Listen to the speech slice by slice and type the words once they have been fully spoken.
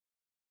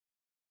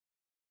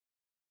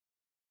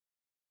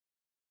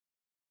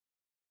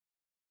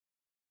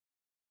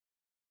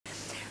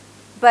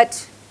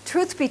But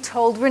truth be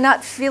told, we're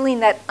not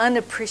feeling that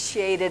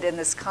unappreciated in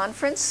this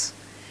conference.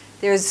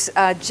 There's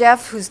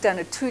Jeff, who's done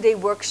a 2-day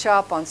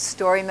workshop on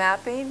story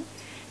mapping.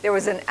 There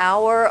was an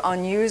hour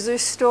on user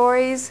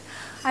stories.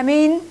 I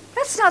mean,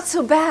 that's not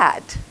so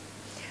bad.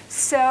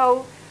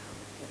 So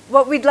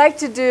what we'd like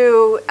to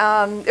do,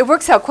 it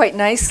works out quite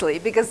nicely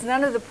because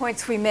none of the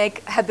points we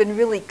make have been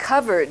really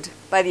covered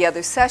by the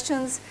other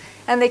sessions,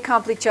 and they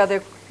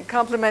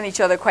complement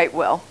each other quite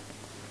well.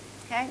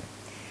 Okay?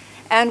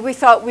 And we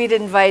thought we'd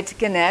invite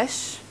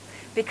Ganesh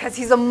because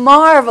he's a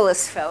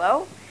marvelous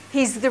fellow.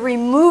 He's the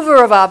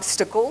remover of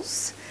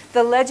obstacles,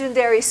 the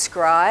legendary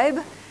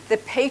scribe, the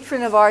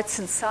patron of arts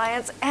and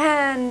science,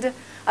 and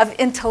of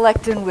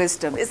intellect and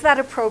wisdom. Is that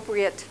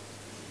appropriate?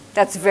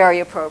 That's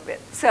very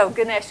appropriate. So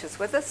Ganesh is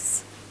with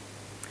us.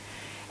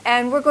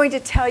 And we're going to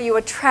tell you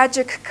a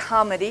tragic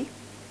comedy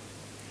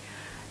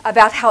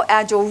about how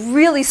Agile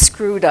really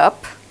screwed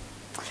up,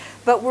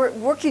 but we're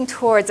working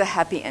towards a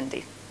happy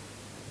ending.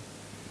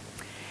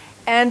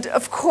 And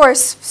of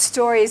course,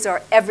 stories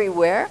are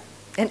everywhere,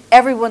 and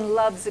everyone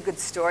loves a good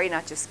story,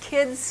 not just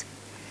kids.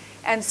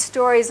 And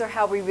stories are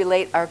how we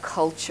relate our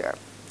culture.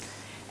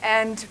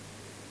 And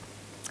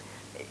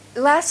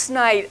last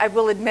night, I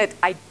will admit,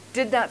 I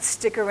did not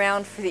stick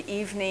around for the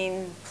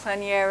evening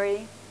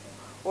plenary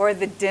or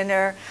the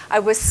dinner. I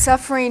was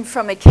suffering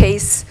from a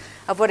case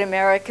of what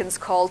Americans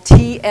call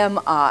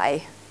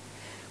TMI,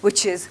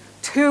 which is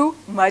too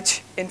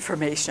much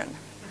information.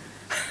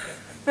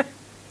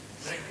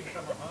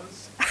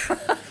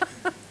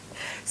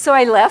 So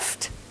I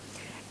left,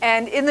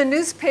 and in the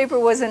newspaper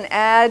was an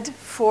ad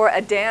for a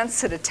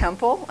dance at a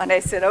temple, and I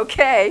said,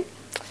 okay.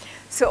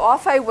 So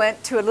off I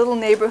went to a little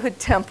neighborhood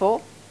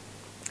temple.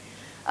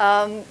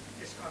 It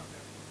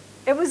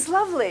was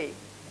lovely.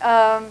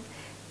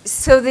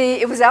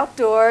 It was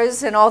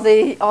outdoors, and all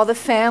the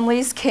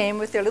families came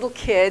with their little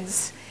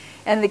kids,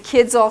 and the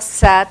kids all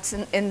sat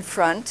in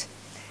front.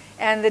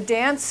 And the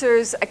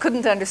dancers, I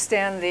couldn't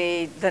understand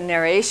the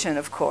narration,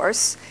 of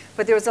course,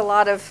 but there was a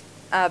lot of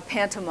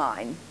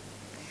pantomime.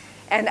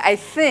 And I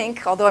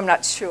think, although I'm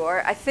not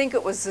sure, I think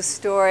it was the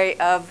story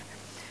of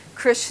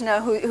Krishna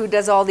who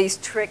does all these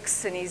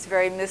tricks, and he's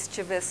very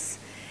mischievous.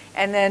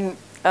 And then,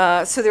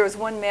 so there was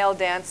one male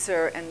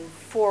dancer and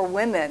 4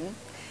 women,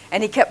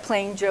 and he kept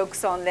playing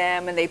jokes on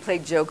them, and they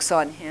played jokes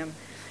on him.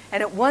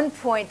 And at one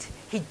point,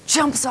 he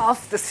jumps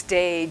off the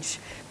stage,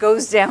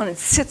 goes down and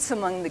sits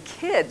among the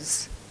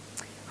kids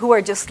who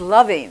are just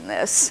loving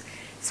this.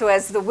 So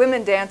as the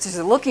women dancers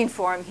are looking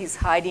for him, he's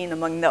hiding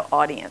among the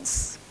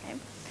audience. Okay?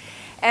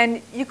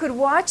 And you could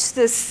watch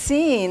this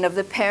scene of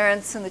the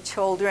parents and the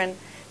children.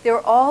 They were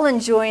all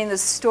enjoying the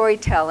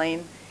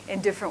storytelling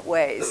in different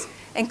ways.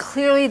 And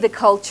clearly the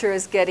culture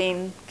is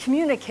getting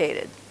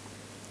communicated.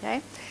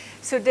 Okay?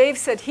 So Dave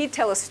said he'd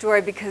tell a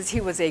story because he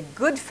was a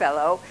good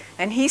fellow,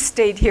 and he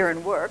stayed here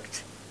and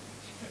worked.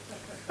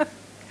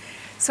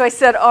 So I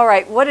said, all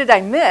right, what did I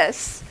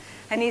miss?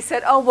 And he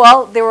said, oh,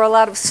 well, there were a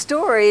lot of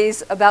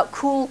stories about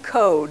cool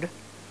code.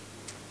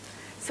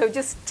 So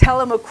just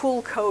tell him a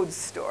cool code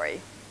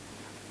story.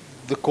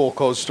 The cool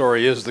code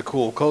story is the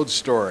cool code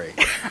story.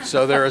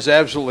 So there is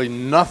absolutely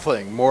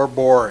nothing more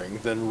boring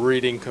than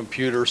reading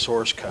computer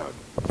source code,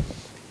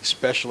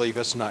 especially if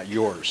it's not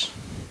yours.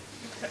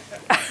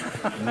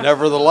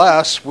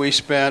 Nevertheless, we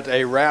spent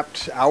a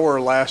rapt hour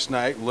last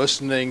night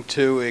listening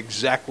to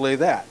exactly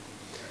that.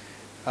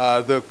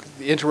 The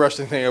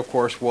interesting thing, of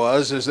course,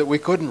 is that we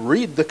couldn't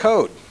read the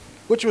code,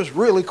 which was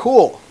really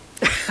cool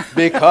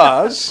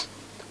because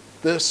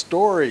the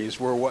stories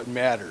were what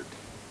mattered.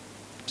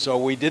 So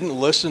we didn't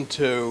listen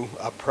to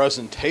a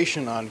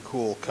presentation on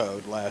cool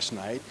code last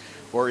night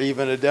or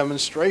even a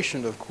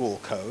demonstration of cool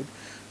code.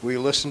 We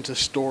listened to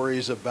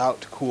stories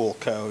about cool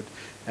code,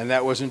 and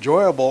that was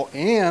enjoyable,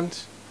 and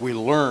we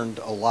learned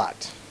a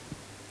lot.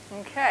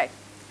 Okay.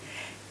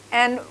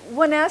 And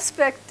one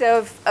aspect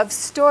of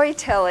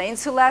storytelling,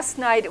 so last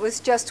night it was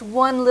just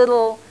one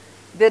little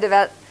bit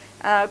about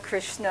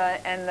Krishna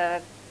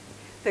and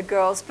the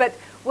girls, but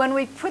when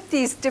we put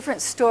these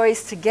different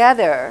stories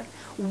together,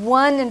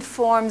 one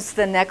informs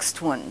the next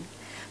one.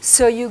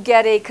 So you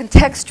get a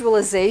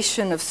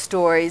contextualization of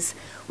stories,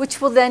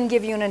 which will then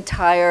give you an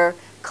entire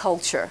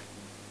culture.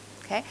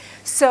 Okay?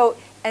 So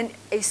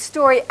a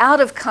story out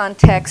of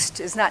context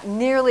is not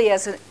nearly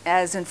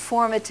as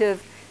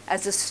informative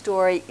as a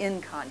story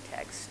in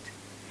context.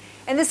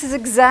 And this is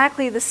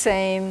exactly the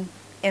same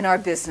in our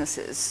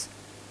businesses.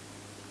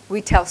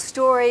 We tell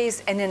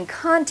stories, and in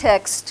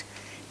context,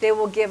 they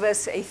will give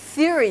us a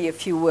theory,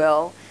 if you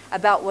will,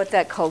 about what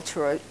that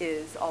culture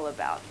is all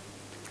about.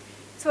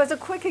 So as a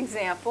quick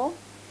example,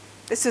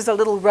 this is a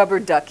little rubber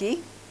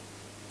ducky,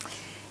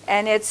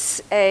 and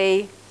it's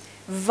a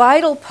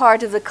vital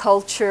part of the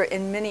culture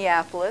in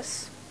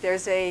Minneapolis.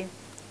 There's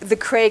the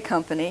Cray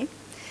Company.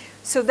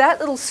 So that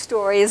little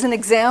story is an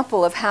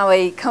example of how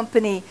a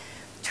company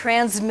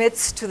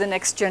transmits to the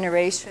next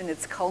generation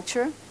its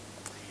culture.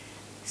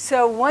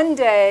 So one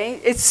day,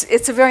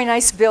 it's a very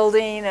nice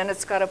building, and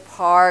it's got a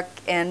park,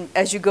 and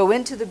as you go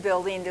into the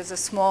building, there's a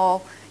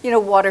small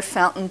water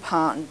fountain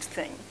pond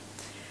thing.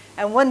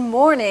 And one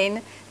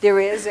morning, there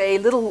is a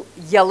little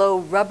yellow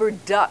rubber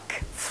duck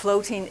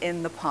floating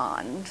in the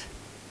pond.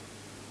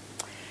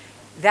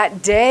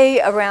 That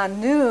day around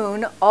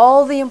noon,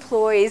 all the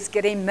employees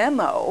get a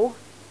memo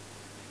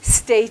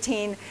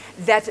stating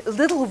that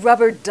little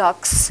rubber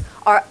ducks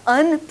are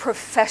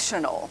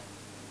unprofessional,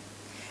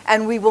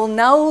 and we will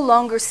no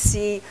longer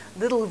see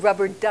little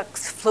rubber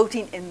ducks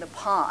floating in the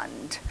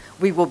pond.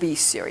 We will be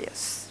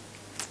serious.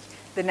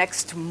 The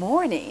next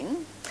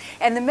morning,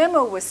 and the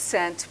memo was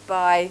sent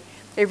by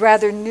a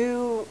rather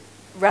new,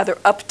 rather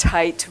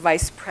uptight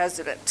vice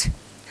president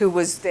who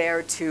was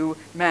there to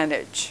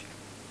manage.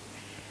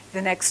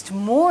 The next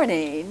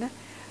morning,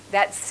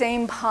 that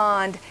same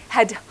pond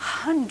had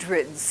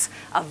hundreds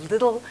of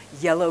little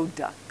yellow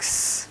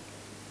ducks.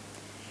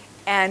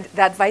 And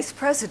that vice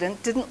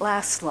president didn't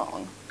last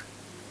long.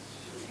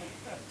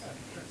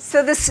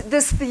 So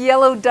the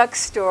yellow duck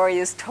story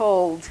is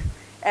told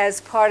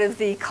as part of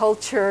the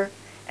culture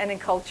and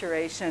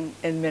enculturation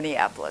in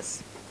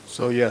Minneapolis.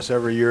 So yes,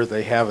 every year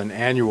they have an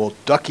annual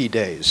Ducky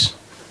Days,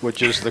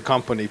 which is the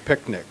company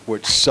picnic,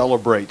 which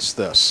celebrates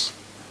this.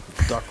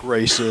 Duck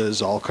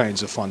races, all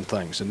kinds of fun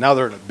things. And now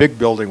they're in a big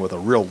building with a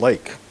real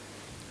lake.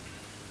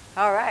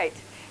 All right.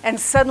 And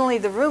suddenly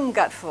the room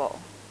got full.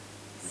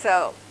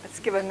 So let's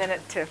give a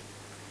minute to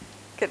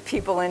get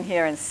people in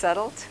here and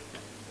settled. So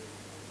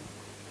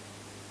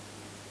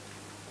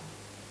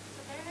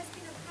there has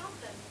been a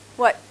problem.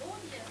 What?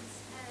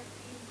 Audience has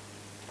been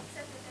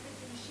said that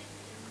everything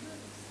shifted in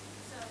rooms.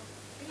 So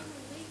they were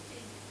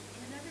waiting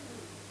in another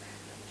room.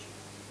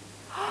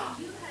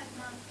 You have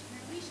not,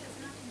 Marisha has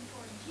not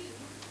informed you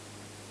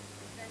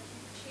that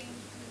you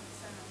changed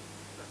rooms.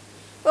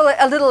 Well,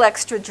 a little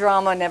extra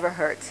drama never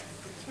hurts.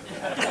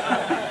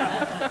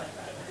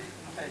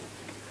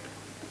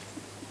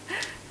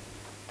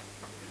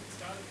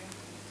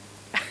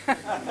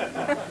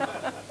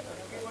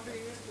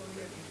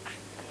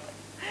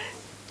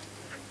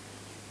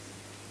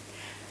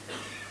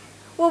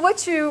 Well,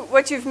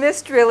 what you've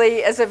missed really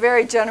is a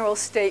very general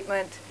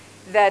statement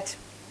that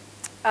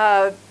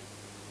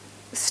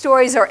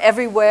stories are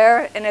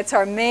everywhere, and it's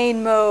our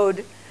main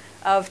mode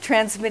of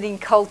transmitting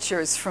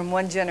cultures from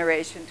one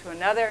generation to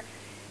another.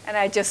 And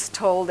I just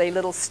told a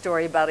little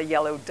story about a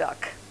yellow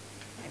duck.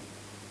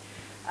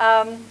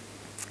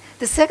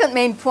 The second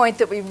main point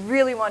that we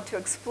really want to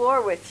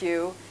explore with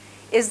you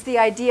is the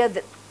idea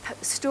that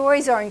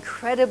stories are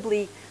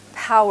incredibly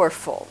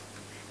powerful.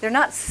 They're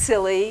not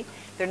silly.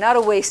 They're not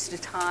a waste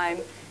of time.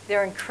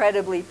 They're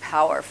incredibly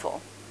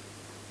powerful.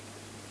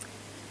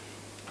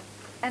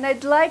 And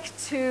I'd like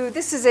to,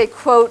 this is a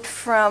quote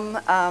from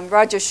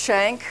Roger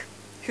Schenck,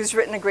 who's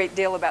written a great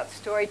deal about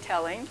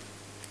storytelling.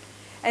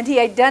 And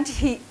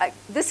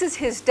this is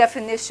his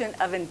definition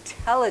of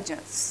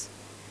intelligence.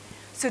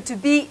 So to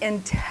be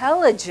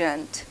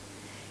intelligent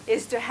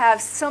is to have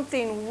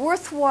something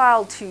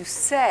worthwhile to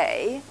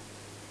say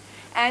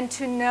and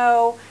to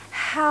know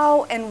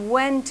how and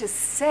when to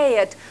say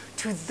it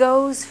to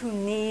those who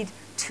need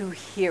to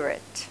hear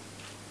it.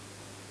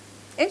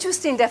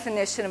 Interesting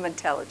definition of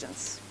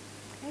intelligence.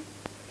 Okay?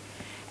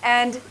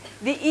 And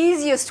the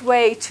easiest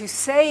way to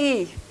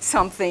say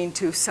something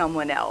to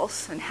someone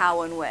else, and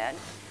how and when,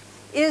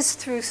 is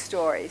through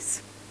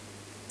stories.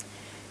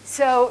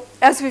 So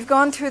as we've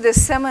gone through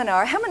this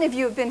seminar, how many of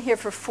you have been here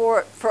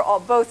for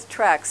both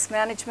tracks,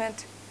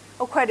 management?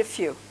 Oh, quite a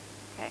few.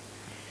 Okay.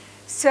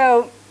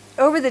 So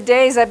over the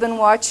days, I've been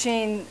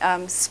watching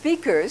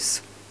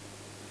speakers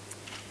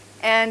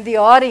and the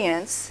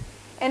audience,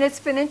 and it's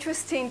been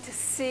interesting to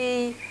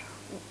see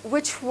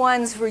which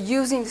ones were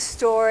using the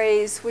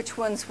stories, which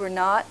ones were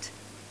not.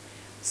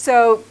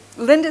 So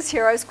Linda's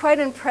here. I was quite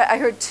impressed. I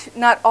heard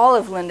not all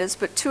of Linda's,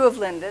 but two of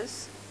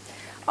Linda's.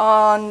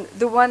 On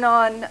the one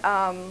on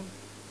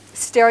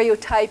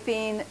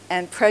stereotyping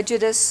and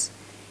prejudice,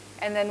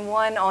 and then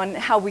one on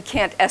how we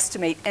can't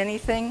estimate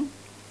anything,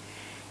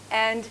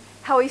 and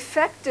how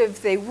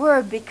effective they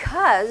were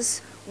because,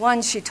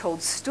 one, she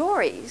told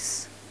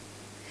stories,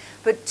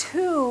 but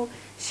two,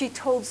 she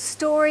told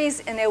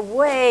stories in a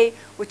way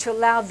which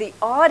allowed the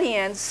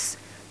audience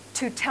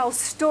to tell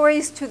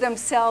stories to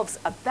themselves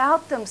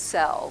about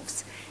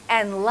themselves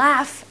and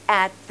laugh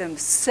at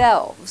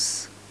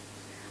themselves.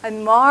 A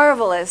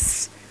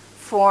marvelous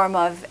form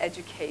of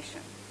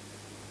education.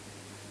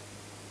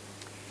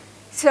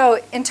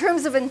 So in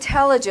terms of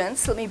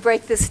intelligence, let me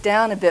break this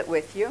down a bit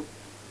with you.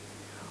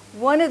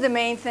 One of the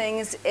main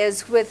things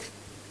is with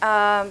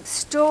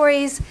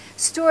stories.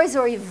 Stories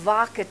are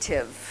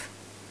evocative.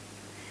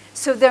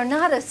 So they're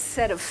not a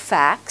set of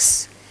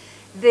facts.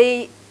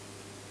 They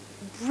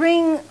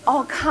bring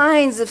all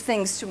kinds of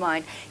things to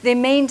mind. They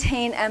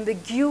maintain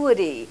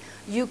ambiguity.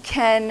 You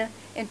can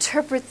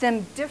interpret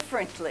them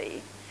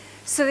differently.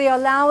 So they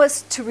allow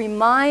us to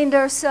remind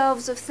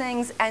ourselves of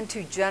things and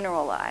to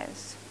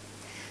generalize.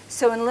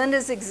 So in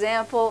Linda's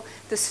example,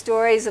 the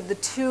stories of the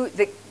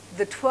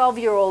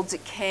 12-year-olds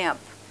at camp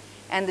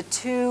and the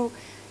two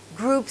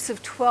groups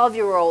of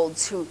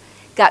 12-year-olds who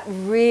got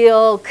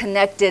real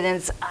connected, and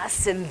it's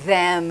us and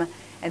them,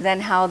 and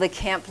then how the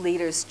camp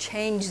leaders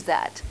changed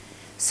that.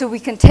 So we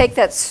can take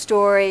that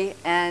story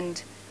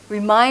and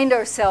remind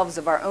ourselves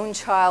of our own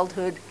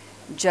childhood,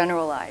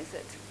 generalize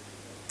it.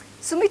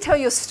 So let me tell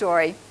you a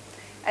story,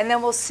 and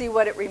then we'll see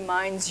what it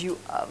reminds you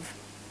of.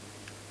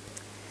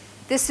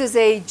 This is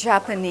a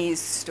Japanese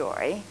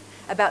story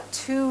about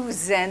two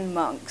Zen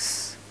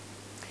monks.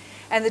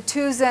 And the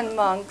two Zen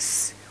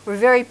monks were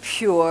very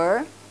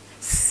pure,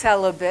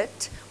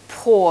 celibate,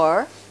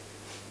 poor,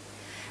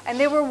 and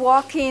they were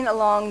walking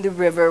along the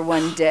river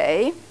one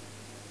day.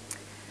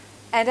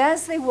 And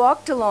as they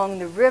walked along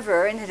the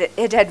river, and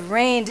it had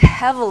rained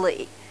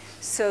heavily,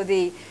 so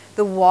the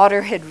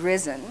water had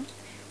risen,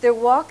 they're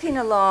walking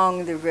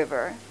along the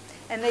river,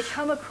 and they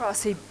come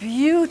across a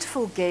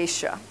beautiful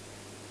geisha.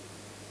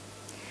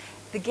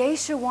 The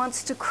geisha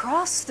wants to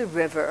cross the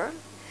river,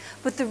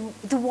 but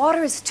the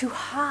water is too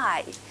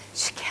high.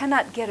 She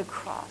cannot get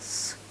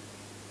across.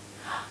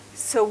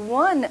 So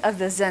one of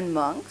the Zen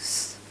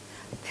monks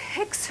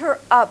picks her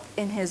up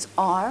in his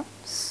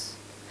arms,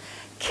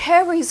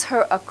 carries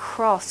her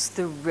across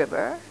the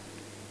river,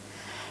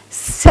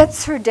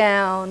 sets her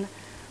down,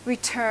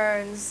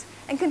 returns,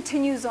 and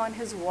continues on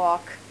his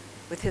walk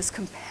with his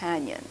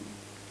companion.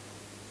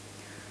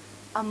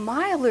 A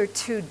mile or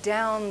two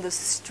down the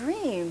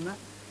stream,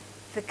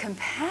 the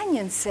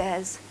companion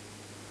says,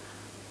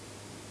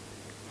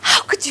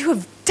 "How could you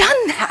have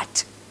done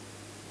that?"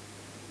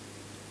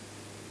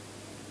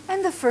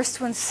 And the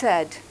first one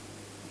said,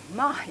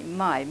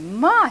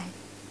 my.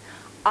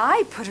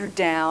 I put her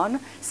down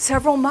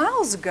several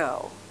miles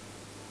ago.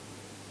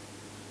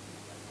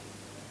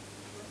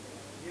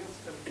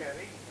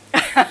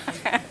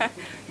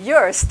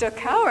 You're still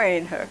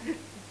carrying her.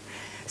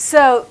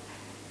 So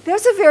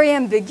there's a very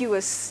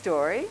ambiguous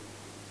story.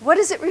 What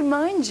does it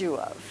remind you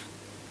of?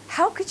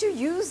 How could you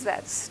use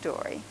that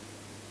story?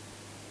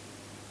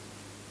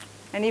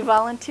 Any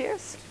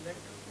volunteers?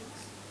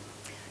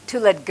 To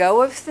let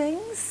go of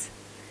things?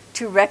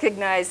 To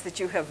recognize that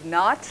you have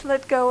not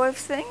let go of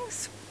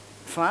things?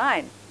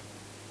 Fine.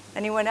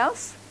 Anyone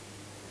else?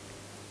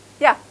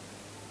 Yeah.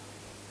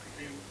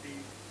 The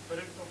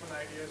spirit of an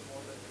idea is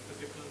more than the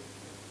physical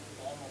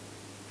form of.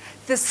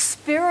 The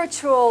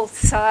spiritual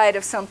side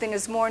of something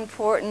is more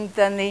important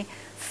than the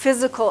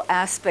physical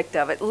aspect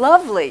of it.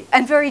 Lovely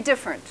and very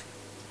different.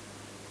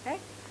 Okay?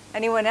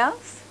 Anyone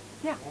else?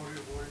 Yeah. The more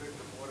you hold it,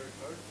 the more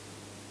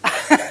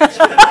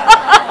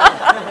it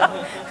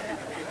hurts.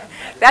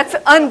 That's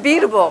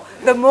unbeatable.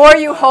 The more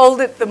you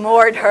hold it, the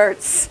more it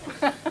hurts.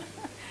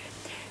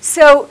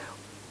 So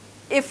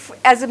if,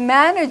 as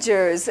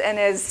managers and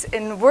as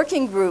in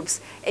working groups,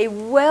 a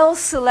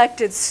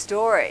well-selected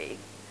story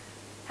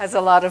has a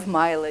lot of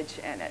mileage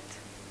in it.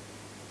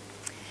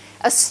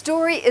 A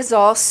story is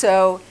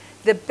also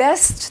the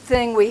best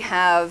thing we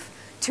have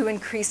to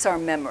increase our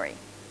memory.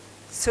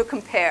 So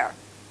compare.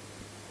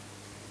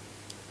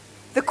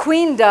 The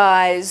queen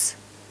dies,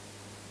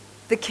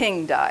 the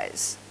king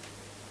dies.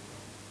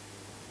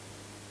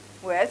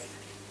 With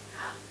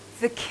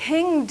the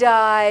king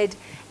died,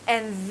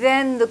 and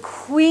then the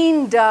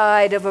queen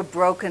died of a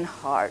broken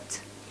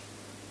heart.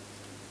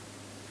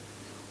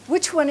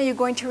 Which one are you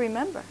going to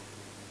remember?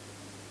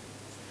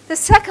 The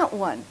second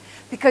one,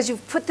 because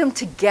you've put them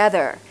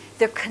together.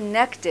 They're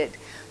connected.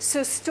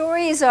 So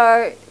stories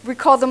are, we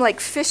call them like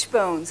fish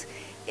bones.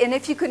 And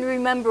if you can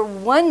remember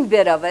one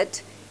bit of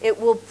it, it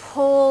will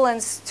pull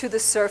to the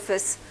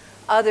surface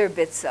other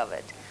bits of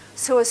it.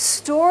 So a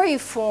story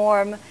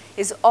form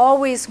is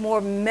always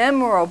more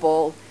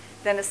memorable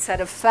than a set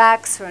of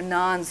facts or a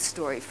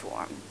non-story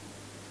form.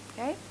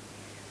 Okay?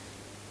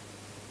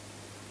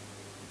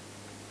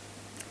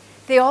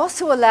 They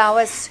also allow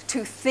us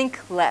to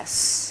think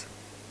less.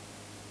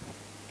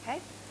 Okay?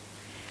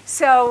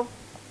 So,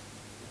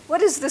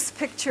 what is this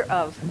picture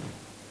of?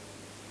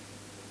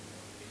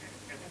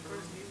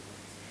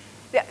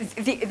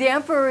 The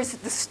emperor's,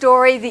 the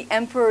story, The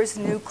Emperor's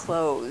New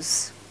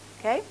Clothes.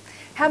 Okay?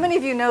 How many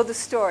of you know the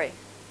story?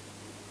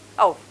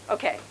 Oh,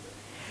 okay.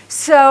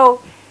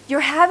 So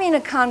you're having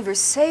a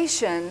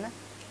conversation,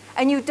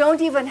 and you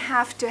don't even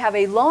have to have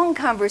a long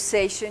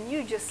conversation.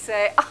 You just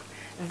say, "Ah,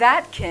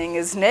 that king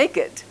is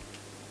naked."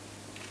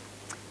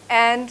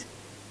 And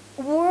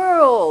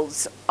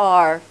worlds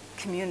are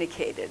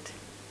communicated.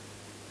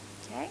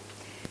 Okay?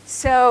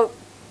 So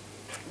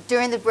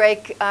during the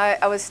break,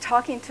 I was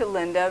talking to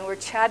Linda, and we're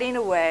chatting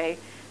away,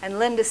 and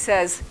Linda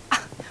says,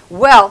 "Ah,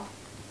 well,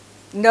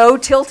 no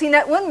tilting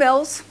at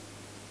windmills."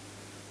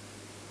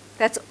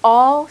 That's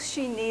all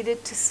she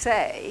needed to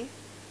say,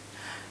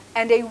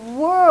 and a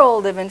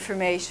world of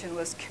information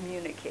was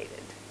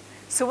communicated.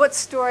 So what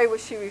story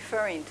was she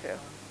referring to?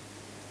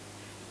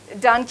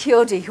 Don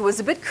Quixote, who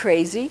was a bit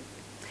crazy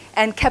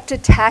and kept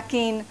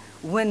attacking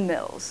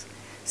windmills.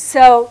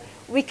 So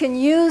we can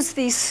use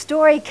these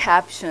story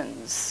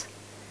captions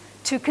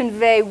to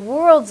convey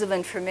worlds of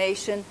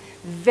information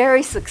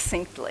very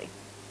succinctly.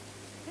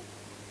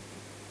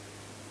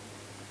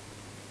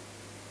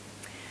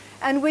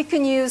 And we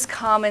can use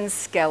common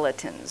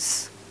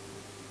skeletons.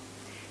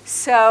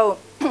 So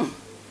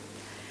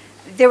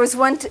there was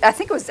one, I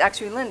think it was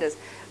actually Linda's.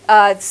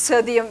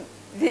 So the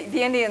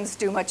Indians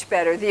do much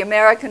better. The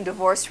American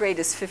divorce rate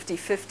is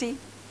 50-50.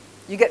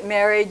 You get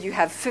married, you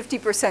have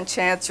 50%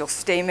 chance you'll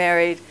stay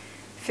married,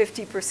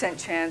 50%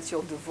 chance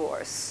you'll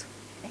divorce.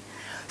 Okay?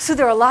 So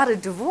there are a lot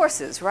of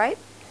divorces, right?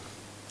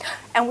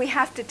 And we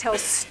have to tell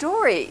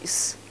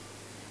stories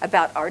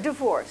about our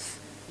divorce,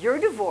 your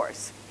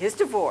divorce, his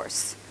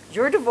divorce,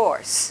 your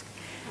divorce.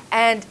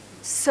 And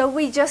so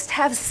we just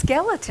have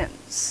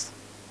skeletons,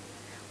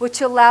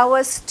 which allow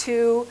us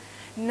to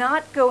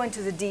not go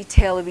into the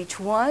detail of each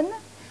one.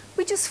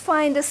 We just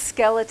find a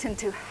skeleton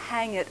to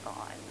hang it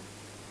on.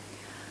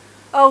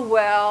 Oh,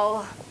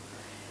 well,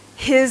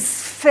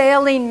 his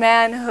failing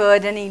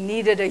manhood and he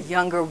needed a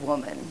younger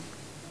woman.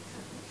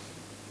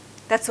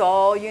 That's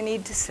all you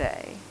need to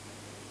say.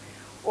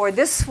 Or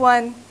this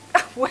one,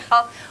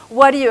 well,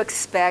 what do you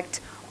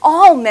expect?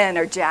 All men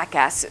are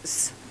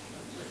jackasses.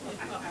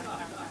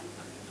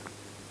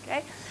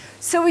 Okay?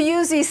 So we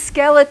use these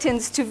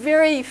skeletons to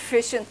very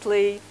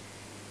efficiently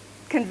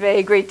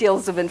convey great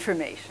deals of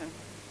information.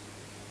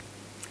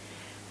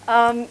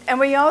 And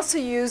we also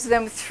use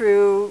them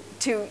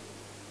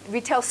we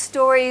tell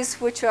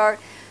stories which are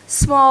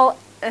small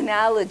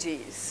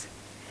analogies.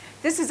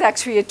 This is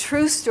actually a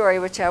true story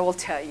which I will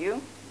tell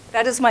you.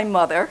 That is my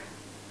mother.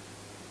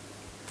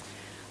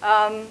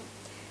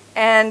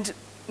 And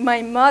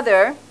my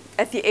mother,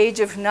 at the age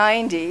of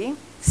 90,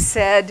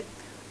 said,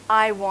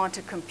 "I want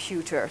a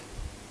computer."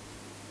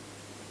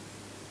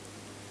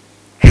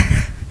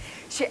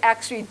 She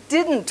actually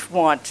didn't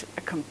want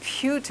a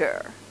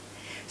computer.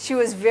 She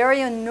was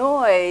very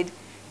annoyed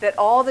that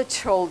all the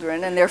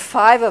children, and there are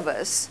 5 of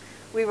us,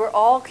 we were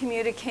all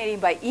communicating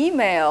by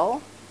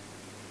email,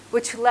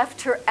 which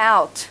left her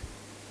out.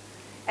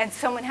 And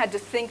someone had to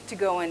think to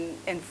go and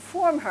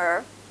inform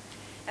her.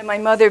 And my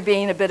mother,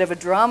 being a bit of a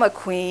drama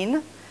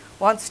queen,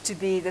 wants to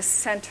be the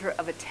center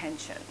of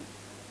attention.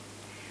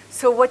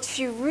 So what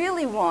she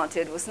really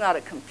wanted was not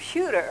a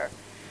computer,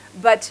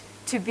 but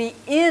to be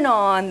in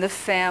on the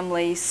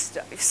family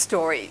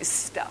stories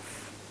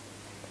stuff.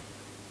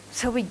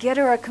 So we get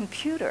her a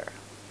computer.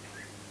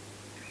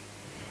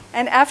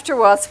 And after a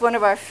while, it's one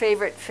of our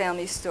favorite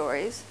family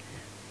stories.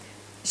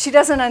 She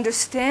doesn't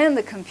understand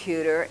the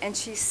computer, and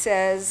she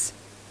says,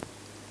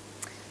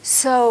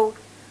 "So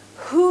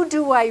who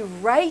do I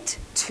write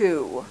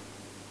to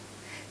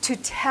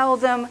tell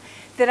them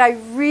that I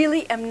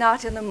really am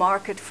not in the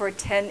market for a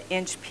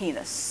 10-inch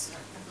penis?"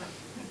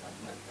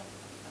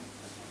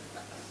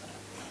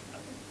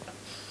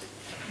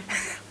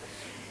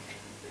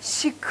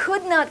 She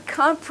could not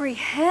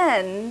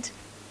comprehend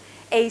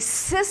a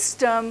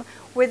system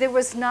where there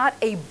was not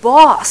a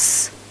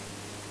boss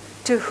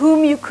to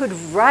whom you could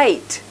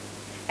write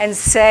and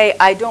say,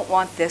 "I don't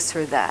want this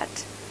or that."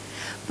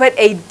 But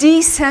a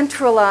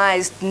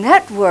decentralized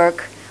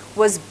network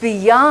was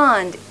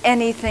beyond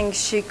anything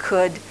she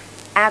could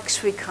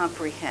actually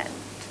comprehend.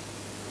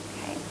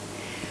 Okay?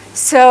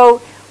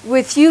 So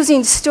with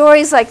using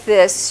stories like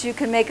this, you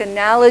can make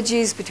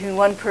analogies between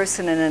one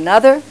person and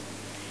another,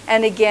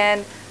 and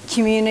again,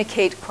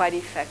 communicate quite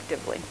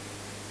effectively.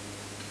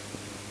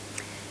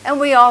 And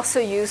we also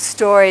use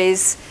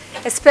stories,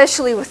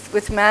 especially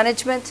with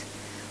management,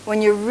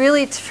 when you're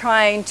really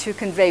trying to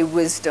convey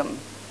wisdom.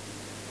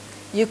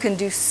 You can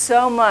do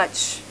so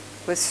much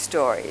with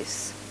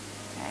stories.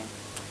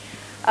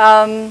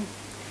 Okay?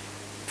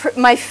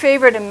 My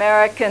favorite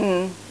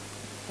American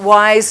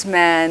wise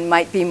man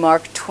might be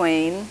Mark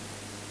Twain,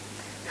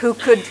 who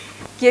could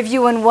give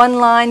you in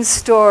one-line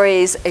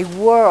stories a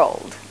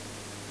world.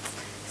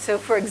 So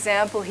for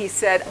example, he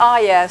said, "Ah,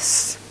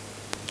 yes,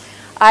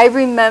 I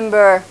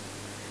remember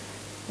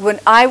when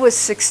I was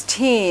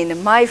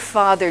 16, my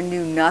father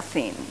knew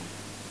nothing.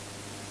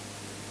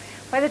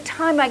 By the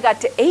time I got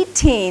to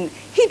 18,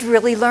 he'd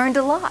really learned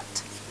a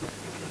lot."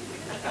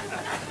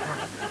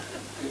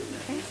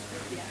 Okay.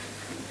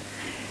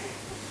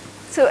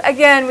 So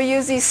again, we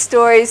use these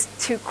stories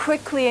to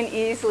quickly and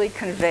easily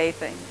convey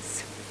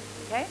things.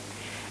 Okay?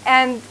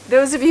 And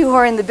those of you who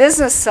are in the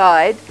business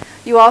side,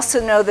 you also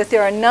know that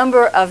there are a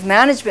number of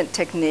management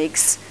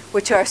techniques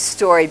which are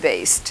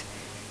story-based.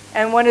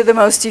 And one of the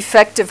most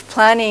effective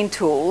planning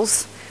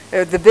tools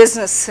are the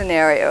business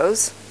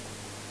scenarios.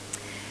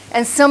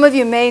 And some of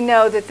you may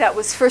know that that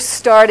was first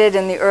started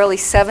in the early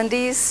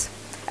 70s.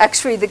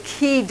 Actually, the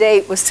key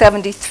date was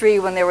 73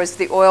 when there was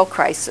the oil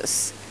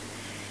crisis.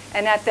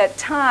 And at that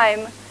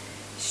time,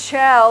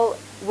 Shell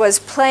was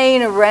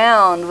playing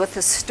around with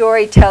the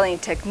storytelling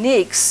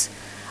techniques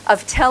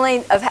of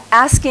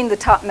asking the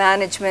top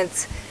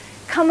management,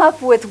 come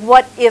up with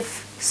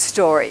what-if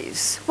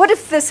stories. What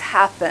if this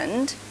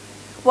happened?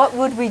 What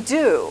would we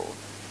do?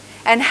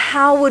 And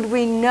how would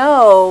we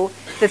know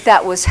that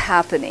that was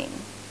happening?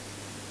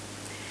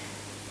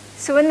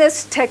 So in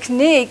this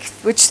technique,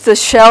 which the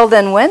Shell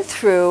then went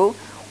through,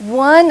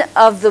 one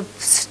of the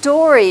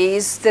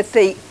stories that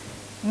they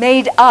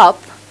made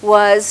up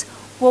was,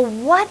 well,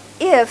 what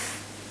if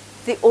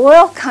the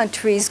oil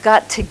countries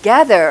got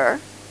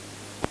together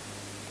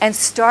and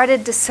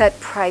started to set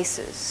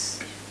prices?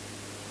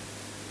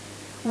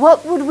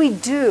 what would we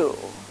do?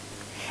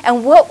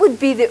 And what would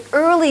be the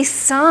early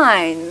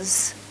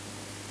signs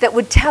that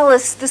would tell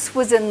us this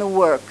was in the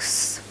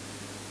works?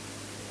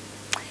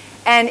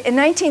 And in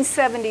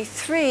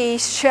 1973,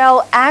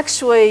 Shell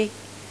actually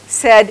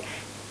said,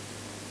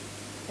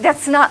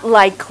 that's not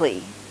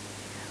likely.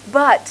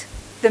 But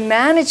the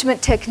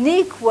management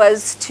technique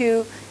was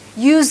to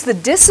use the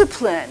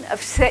discipline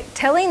of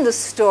telling the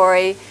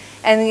story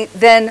and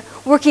then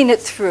working it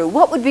through.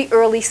 What would be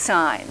early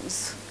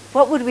signs?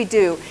 What would we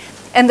do?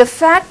 And the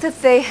fact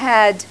that they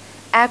had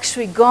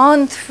actually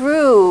gone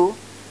through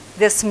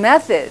this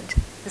method,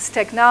 this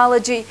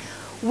technology,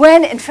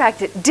 when in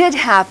fact it did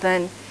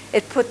happen,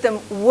 it put them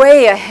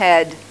way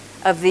ahead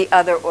of the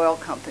other oil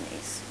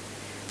companies.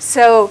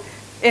 So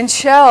in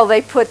Shell,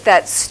 they put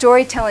that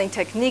storytelling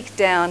technique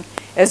down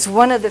as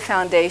one of the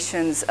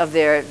foundations of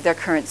their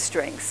current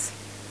strengths.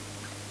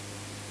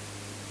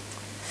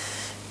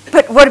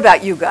 But what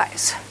about you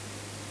guys?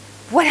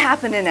 What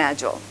happened in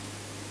Agile?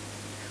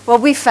 Well,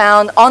 we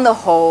found, on the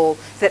whole,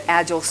 that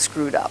Agile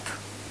screwed up.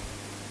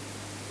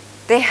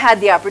 They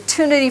had the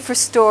opportunity for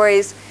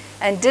stories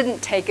and didn't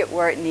take it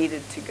where it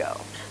needed to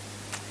go.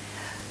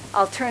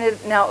 I'll turn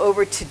it now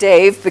over to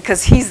Dave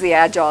because he's the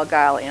Agile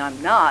guy and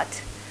I'm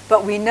not.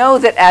 But we know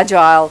that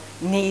Agile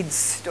needs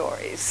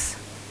stories.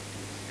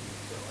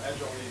 So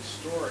Agile needs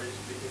stories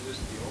because it's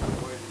the only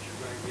way that you're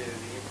going to get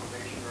any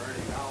information or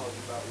any knowledge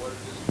about what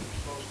it is that you're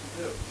supposed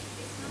to do.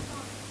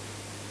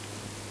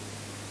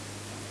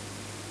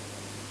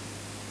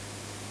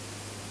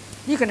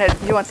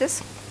 You want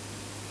this?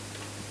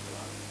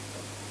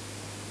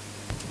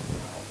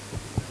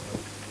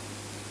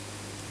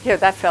 Here,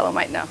 that fellow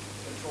might know.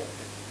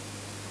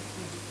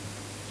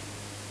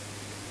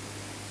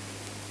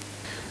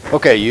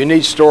 Okay, you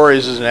need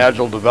stories as an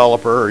Agile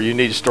developer, or you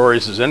need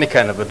stories as any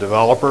kind of a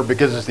developer,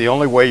 because it's the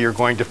only way you're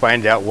going to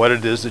find out what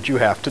it is that you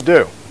have to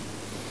do.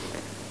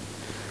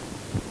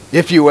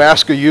 If you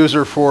ask a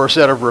user for a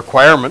set of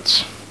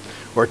requirements,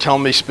 or tell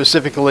me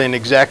specifically and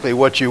exactly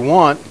what you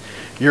want,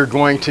 you're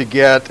going to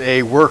get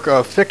a work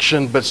of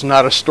fiction, but it's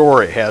not a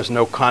story. It has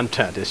no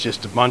content. It's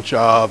just a bunch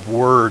of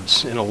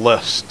words in a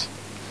list.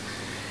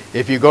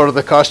 If you go to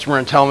the customer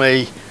and tell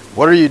me,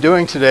 what are you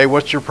doing today?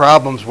 What's your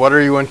problems? What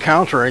are you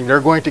encountering?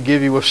 They're going to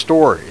give you a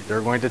story.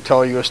 They're going to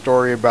tell you a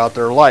story about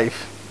their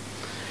life.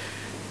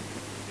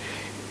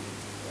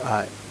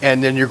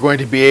 And then you're going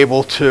to be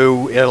able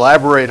to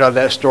elaborate on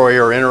that story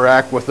or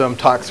interact with them,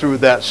 talk through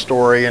that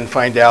story, and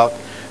find out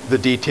the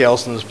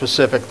details and the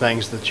specific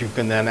things that you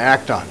can then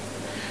act on.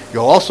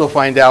 You'll also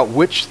find out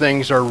which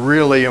things are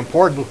really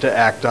important to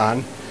act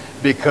on,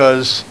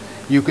 because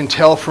you can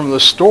tell from the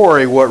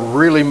story what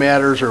really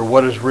matters or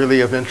what is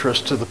really of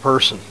interest to the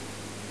person.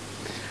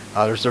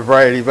 There's a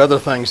variety of other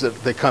things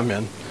that come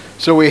in.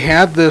 So we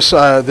had this,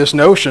 this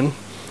notion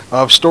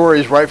of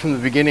stories right from the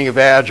beginning of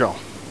Agile.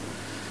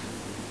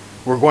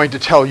 We're going to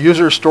tell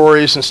user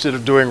stories instead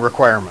of doing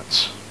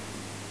requirements.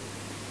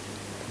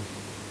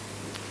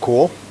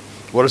 Cool.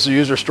 What does a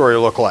user story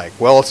look like?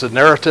 Well, it's a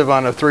narrative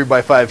on a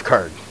 3x5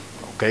 card.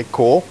 Okay,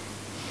 cool.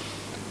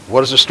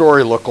 What does a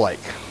story look like?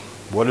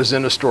 What is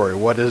in a story?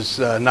 What is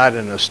not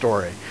in a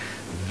story?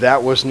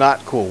 That was not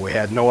cool. We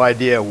had no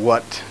idea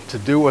what to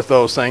do with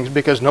those things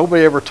because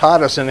nobody ever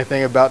taught us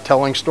anything about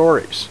telling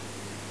stories.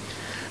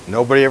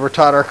 Nobody ever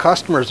taught our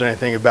customers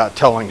anything about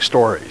telling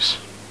stories.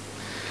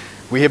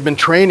 We have been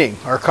training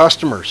our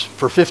customers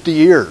for 50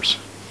 years.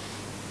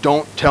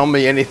 Don't tell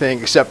me anything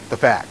except the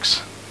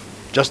facts.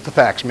 Just the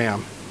facts,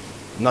 ma'am.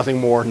 Nothing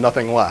more,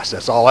 nothing less.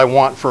 That's all I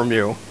want from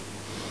you.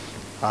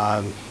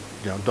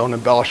 Don't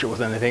embellish it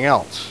with anything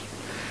else.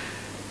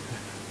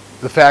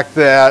 The fact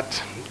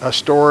that a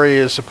story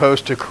is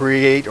supposed to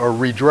create or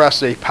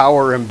redress a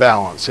power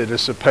imbalance. It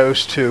is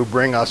supposed to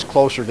bring us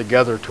closer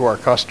together to our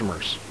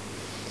customers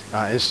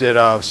instead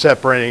of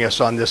separating us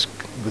on this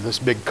with this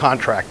big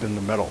contract in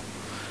the middle.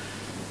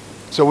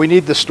 So we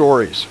need the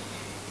stories.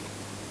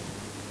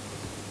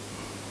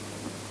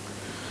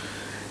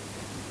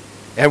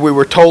 And we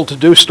were told to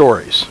do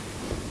stories.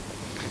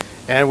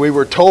 And we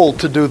were told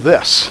to do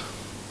this.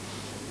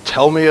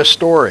 Tell me a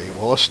story.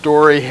 Well, a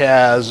story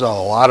has a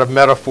lot of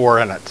metaphor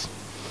in it.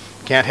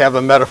 Can't have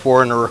a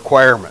metaphor in a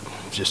requirement.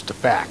 It's just a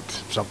fact,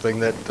 something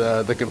that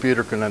the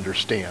computer can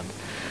understand.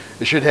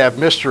 It should have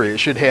mystery. It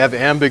should have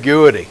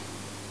ambiguity.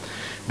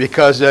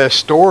 Because a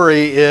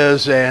story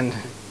is an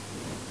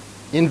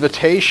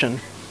invitation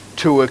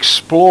to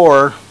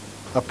explore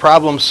a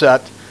problem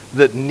set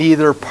that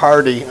neither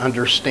party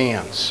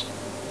understands.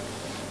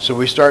 So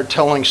we start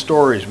telling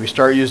stories, we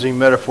start using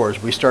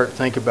metaphors, we start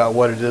thinking about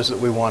what it is that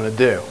we want to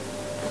do.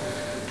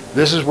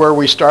 This is where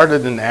we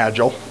started in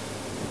Agile,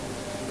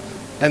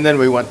 and then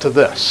we went to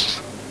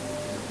this.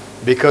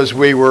 Because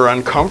we were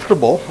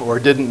uncomfortable or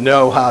didn't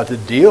know how to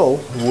deal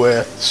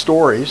with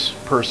stories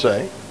per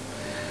se,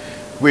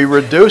 we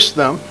reduced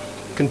them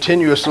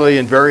continuously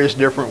in various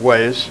different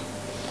ways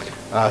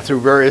through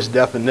various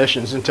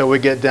definitions until we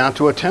get down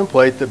to a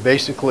template that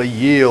basically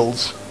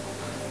yields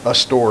a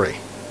story.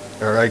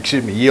 Or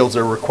excuse me, yields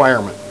a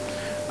requirement.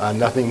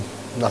 Nothing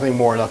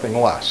more, nothing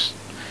less.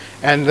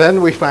 And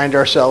then we find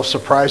ourselves,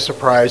 surprise,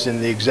 surprise,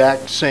 in the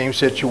exact same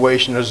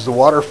situation as the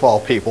waterfall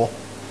people.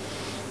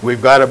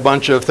 We've got a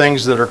bunch of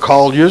things that are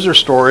called user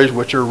stories,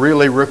 which are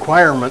really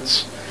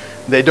requirements.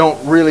 They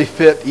don't really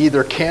fit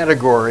either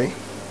category,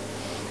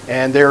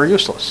 and they're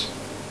useless.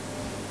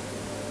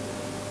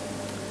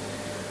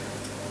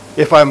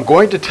 If I'm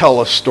going to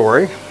tell a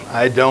story,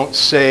 I don't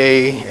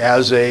say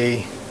as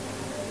a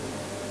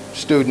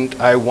student,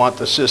 I want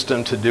the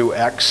system to do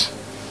X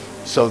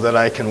so that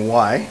I can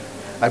Y.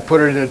 I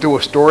put it into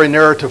a story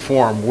narrative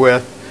form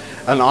with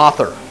an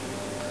author,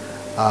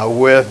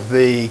 with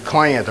the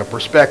client, a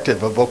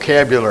perspective, a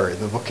vocabulary.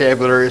 The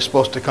vocabulary is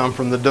supposed to come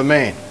from the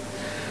domain.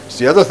 It's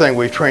the other thing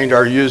we've trained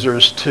our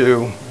users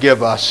to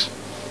give us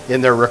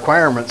in their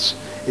requirements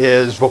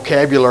is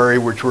vocabulary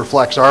which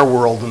reflects our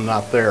world and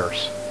not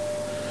theirs.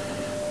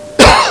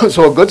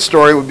 So a good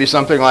story would be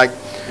something like,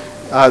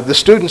 the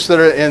students that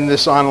are in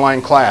this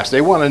online class,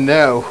 they want to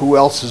know who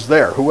else is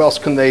there. Who else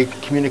can they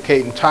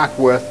communicate and talk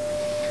with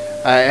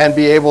and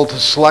be able to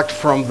select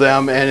from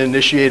them and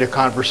initiate a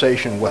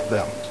conversation with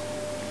them.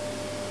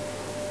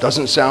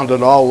 Doesn't sound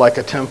at all like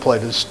a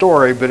templated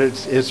story, but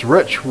it's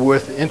rich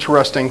with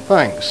interesting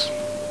things.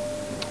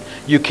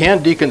 You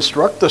can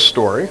deconstruct the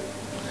story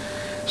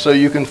so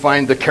you can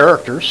find the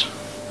characters.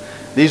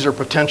 These are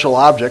potential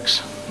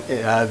objects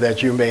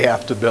that you may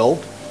have to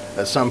build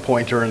at some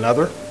point or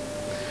another.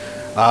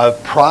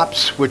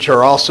 Props, which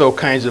are also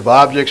kinds of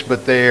objects,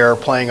 but they are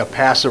playing a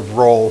passive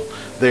role.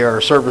 They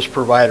are service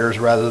providers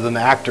rather than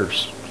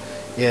actors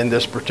in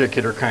this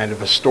particular kind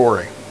of a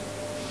story.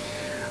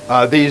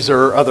 These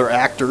are other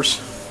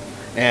actors,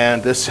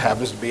 and this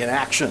happens to be an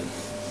action.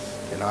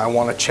 You know, I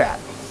want to chat.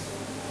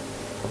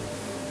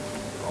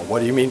 Well, what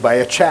do you mean by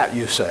a chat,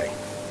 you say?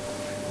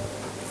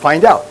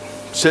 Find out.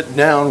 Sit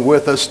down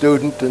with a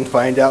student and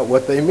find out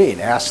what they mean.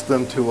 Ask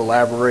them to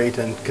elaborate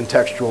and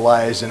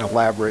contextualize and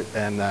elaborate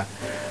and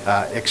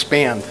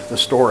expand the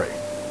story.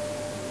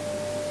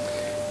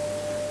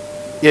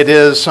 It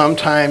is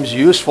sometimes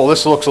useful.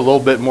 This looks a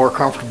little bit more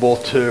comfortable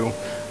to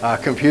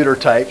computer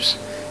types.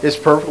 It's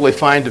perfectly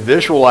fine to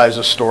visualize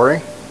a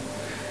story.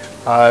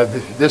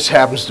 This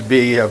happens to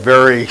be a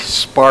very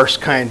sparse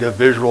kind of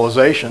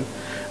visualization.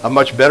 A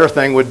much better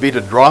thing would be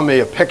to draw me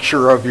a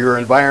picture of your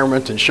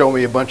environment and show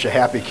me a bunch of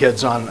happy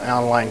kids on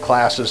online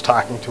classes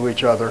talking to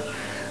each other.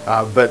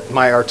 But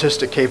my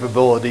artistic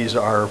capabilities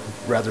are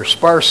rather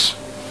sparse,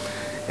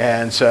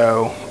 and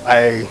so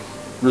I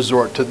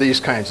resort to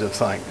these kinds of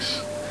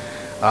things.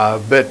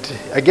 But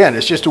again,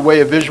 it's just a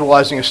way of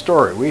visualizing a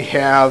story. We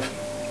have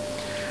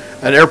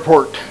an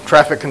airport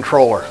traffic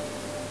controller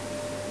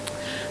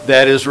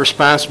that is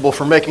responsible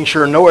for making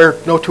sure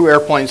no two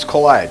airplanes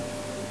collide.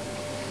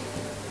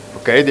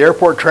 Okay, the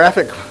airport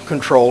traffic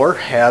controller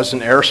has an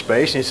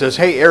airspace, and he says,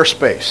 hey,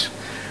 airspace,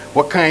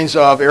 what kinds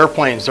of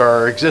airplanes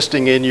are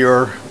existing in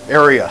your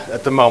area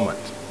at the moment?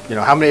 You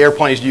know, how many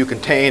airplanes do you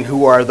contain?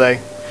 Who are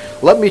they?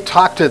 Let me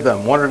talk to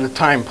them one at a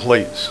time,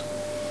 please.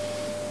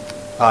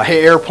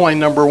 Hey, airplane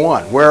number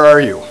one, where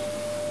are you?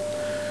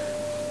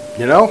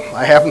 You know,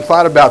 I haven't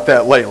thought about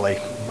that lately.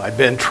 I've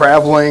been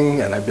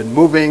traveling and I've been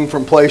moving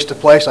from place to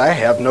place. I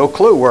have no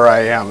clue where I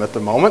am at the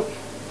moment,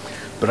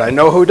 but I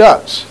know who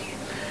does.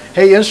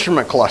 Hey,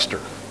 instrument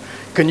cluster,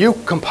 can you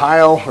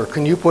compile or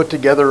can you put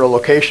together a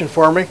location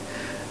for me?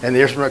 And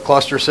the instrument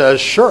cluster says,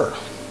 sure,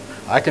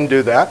 I can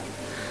do that.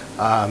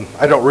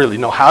 I don't really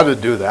know how to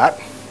do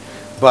that,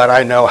 but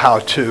I know how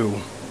to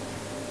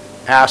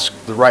ask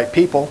the right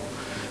people.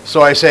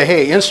 So I say,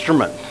 hey,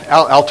 instrument,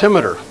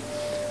 altimeter,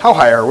 how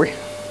high are we?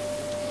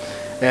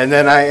 And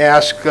then I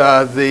ask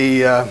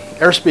the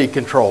airspeed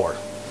controller,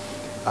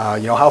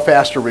 you know, how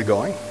fast are we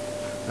going?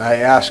 I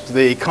ask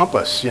the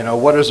compass, you know,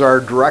 what is our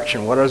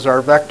direction? What is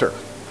our vector?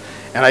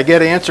 And I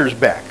get answers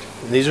back.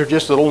 And these are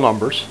just little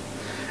numbers.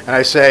 And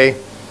I say,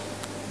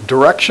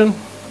 direction,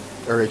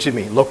 or excuse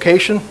me,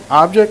 location,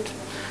 object,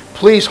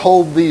 please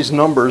hold these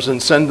numbers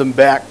and send them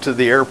back to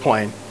the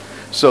airplane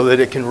so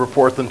that it can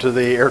report them to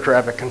the air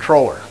traffic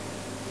controller.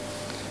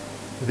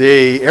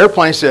 The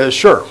airplane says,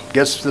 sure,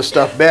 gets the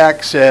stuff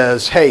back,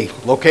 says, hey,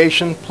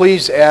 location,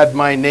 please add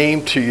my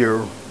name to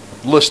your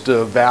list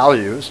of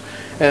values,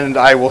 and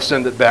I will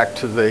send it back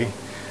to the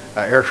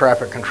air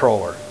traffic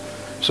controller.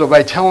 So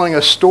by telling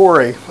a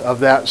story of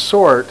that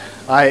sort,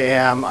 I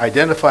am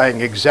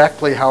identifying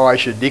exactly how I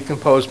should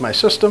decompose my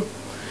system,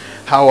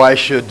 how I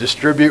should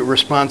distribute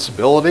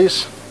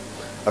responsibilities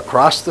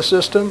across the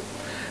system,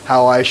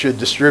 how I should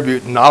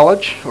distribute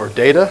knowledge or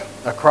data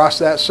across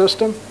that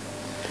system.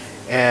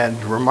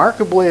 And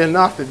remarkably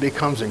enough, it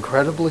becomes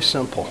incredibly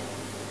simple.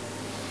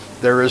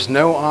 There is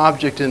no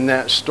object in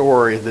that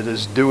story that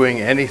is doing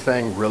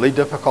anything really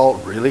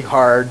difficult, really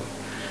hard,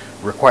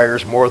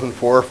 requires more than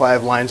 4 or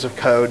 5 lines of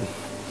code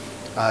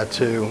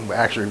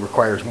actually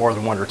requires more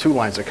than 1 or 2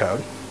 lines of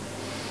code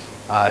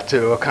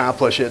to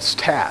accomplish its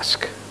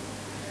task.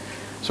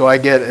 So I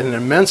get an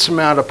immense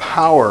amount of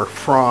power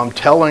from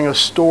telling a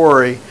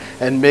story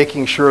and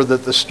making sure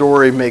that the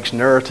story makes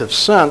narrative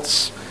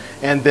sense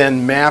and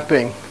then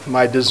mapping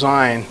my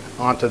design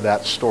onto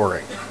that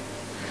story.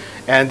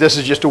 And this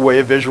is just a way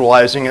of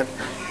visualizing it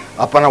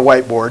up on a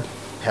whiteboard.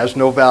 Has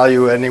no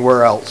value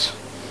anywhere else.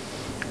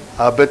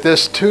 But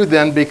this too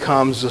then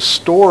becomes a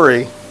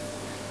story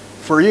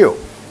for you.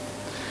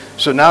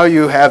 So now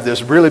you have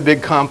this really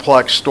big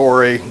complex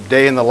story,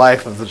 day in the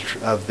life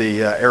of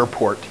the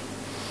airport.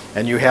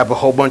 And you have a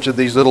whole bunch of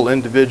these little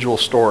individual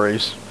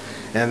stories.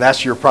 And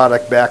that's your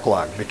product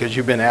backlog because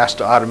you've been asked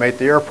to automate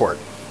the airport,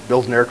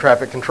 build an air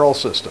traffic control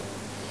system.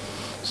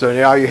 So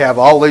now you have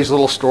all these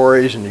little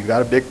stories and you've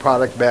got a big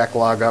product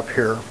backlog up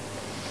here.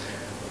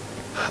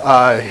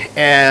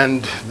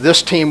 And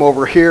this team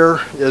over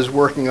here is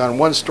working on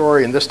one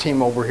story and this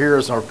team over here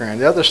is working on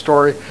the other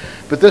story,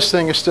 but this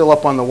thing is still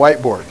up on the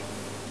whiteboard.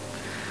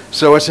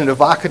 So it's an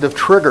evocative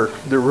trigger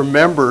that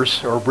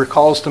remembers or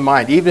recalls to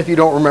mind, even if you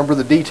don't remember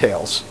the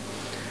details.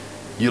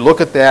 You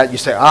look at that, you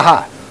say,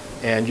 aha,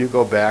 and you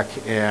go back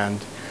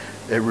and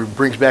it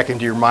brings back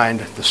into your mind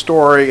the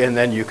story and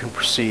then you can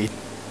proceed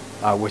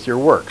with your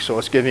work. So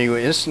it's giving you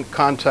instant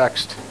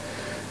context.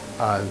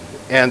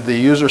 And the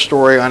user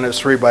story on its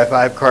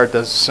 3x5 card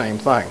does the same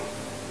thing.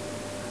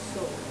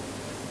 So,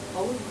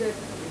 how is that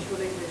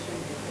visualization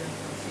different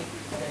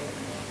from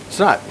CPI? It's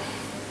not.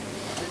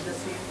 Is it the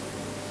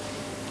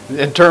same?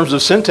 In terms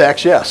of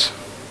syntax, yes.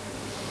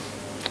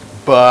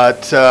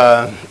 But,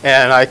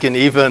 and I can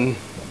even,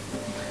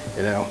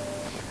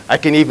 I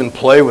can even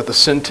play with the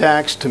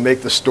syntax to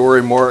make the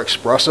story more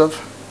expressive.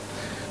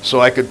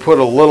 So I could put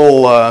a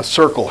little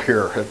circle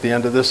here at the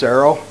end of this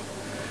arrow,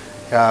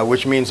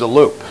 which means a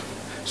loop.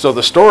 So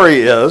the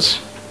story is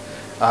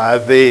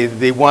the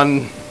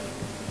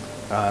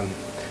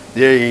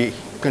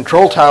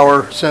control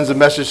tower sends a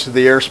message to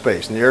the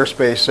airspace, and the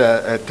airspace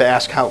to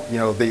ask how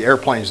the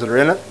airplanes that are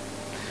in it,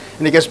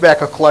 and it gets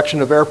back a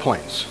collection of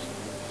airplanes.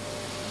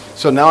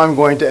 So now I'm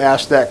going to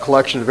ask that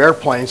collection of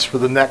airplanes for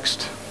the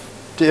next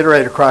to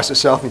iterate across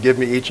itself and give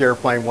me each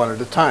airplane one at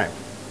a time.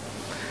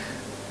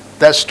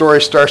 That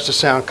story starts to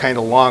sound kind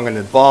of long and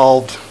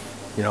involved.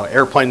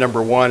 Airplane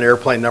number 1,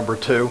 airplane number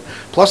 2,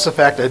 plus the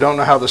fact I don't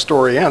know how the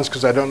story ends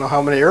because I don't know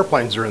how many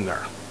airplanes are in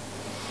there.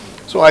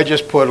 So I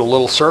just put a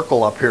little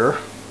circle up here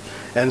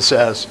and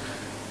says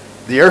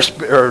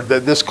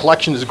this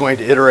collection is going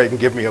to iterate and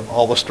give me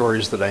all the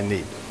stories that I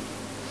need.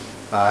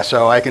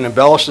 So I can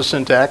embellish the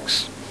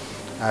syntax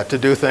to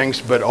do things,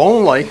 but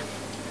only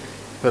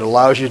if it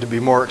allows you to be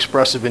more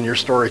expressive in your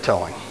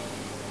storytelling,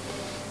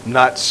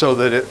 not so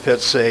that it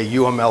fits a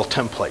UML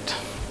template.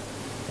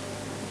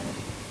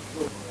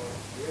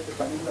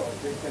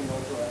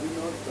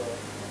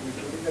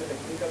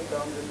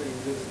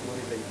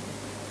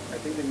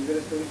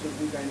 Should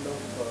be kind of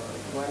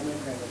requirement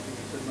kind of thing.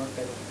 It should not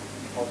kind of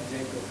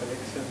object or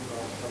collection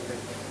or something.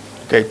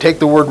 Okay, take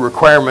the word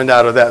requirement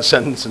out of that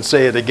sentence and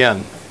say it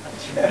again.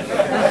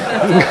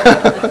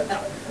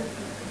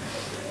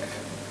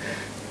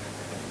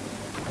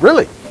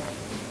 Really?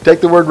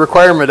 Take the word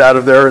requirement out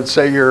of there and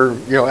say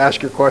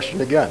ask your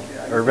question again,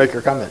 or make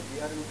your comment.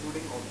 We are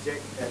including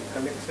object and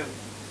collection.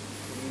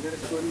 Linear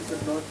story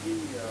should not be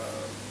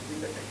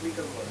in the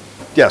technical word.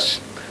 Yes.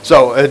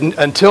 So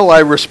until I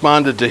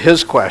responded to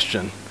his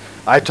question,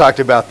 I talked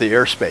about the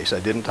airspace.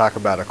 I didn't talk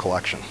about a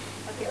collection.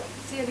 Okay,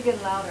 say it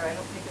again louder. I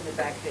don't think in the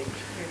back page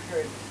you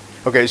heard.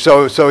 Okay,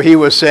 so he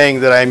was saying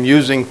that I'm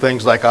using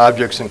things like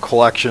objects and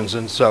collections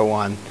and so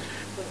on.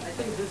 So I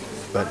think this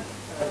is But not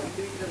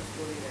individual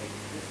story, right?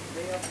 This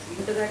way of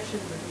interaction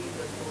between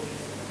the stories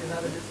is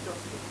another list of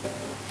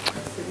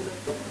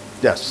similar.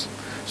 yes.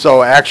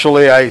 So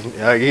actually,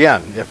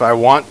 again, if I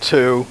want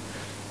to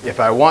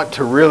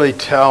really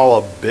tell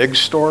a big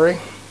story,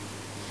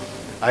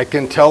 I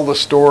can tell the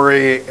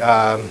story,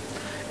 and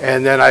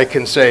then I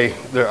can say,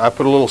 I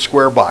put a little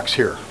square box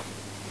here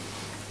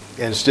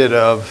instead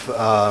of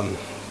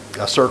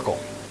a circle.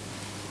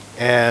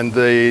 And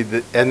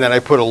then I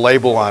put a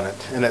label on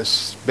it, and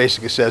it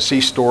basically says, see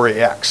story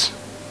X.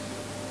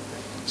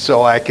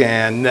 So I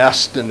can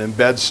nest and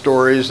embed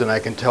stories, and I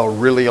can tell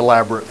really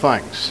elaborate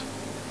things.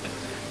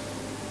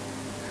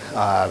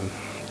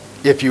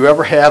 If you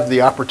ever have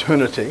the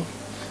opportunity,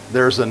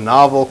 there's a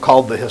novel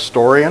called The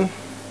Historian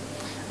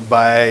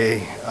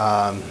by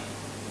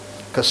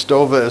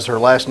Kostova is her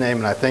last name,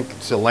 and I think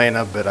it's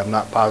Elena, but I'm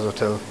not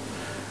positive.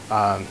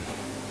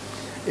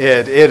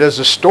 It is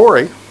a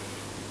story.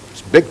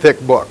 It's a big,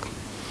 thick book.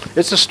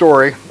 It's a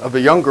story of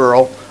a young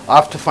girl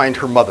off to find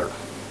her mother.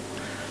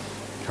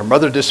 Her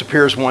mother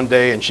disappears one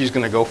day, and she's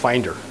going to go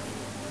find her.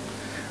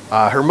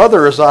 Her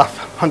mother is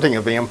off hunting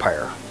a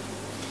vampire.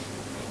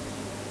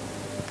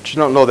 She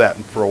don't know that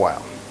for a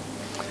while.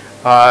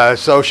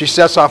 So she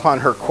sets off on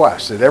her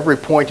quest. At every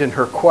point in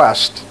her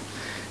quest,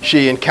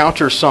 she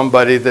encounters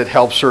somebody that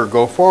helps her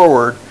go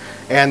forward,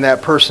 and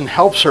that person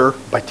helps her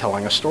by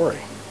telling a story.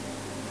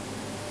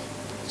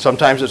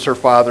 Sometimes it's her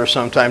father,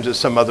 sometimes it's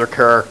some other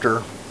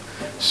character.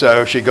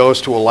 So she goes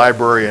to a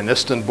library in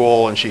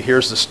Istanbul, and she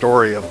hears the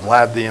story of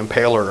Vlad the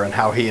Impaler and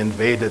how he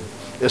invaded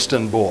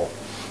Istanbul.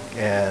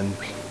 And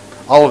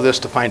all of this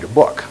to find a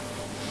book,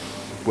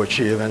 which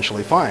she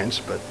eventually finds.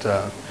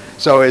 But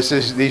so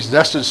these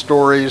nested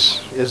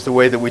stories is the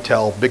way that we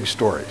tell big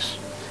stories.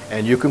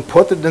 And you can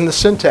put it in the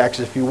syntax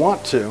if you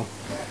want to,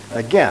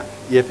 again,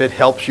 if it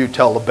helps you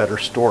tell a better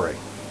story.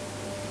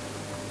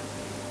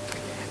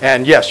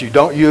 And yes, you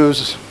don't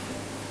use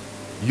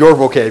your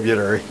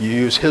vocabulary, you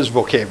use his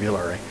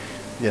vocabulary,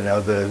 you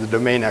know, the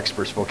domain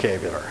expert's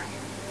vocabulary.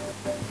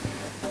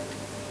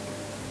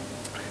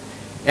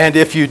 And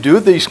if you do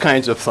these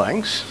kinds of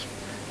things,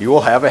 you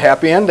will have a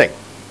happy ending.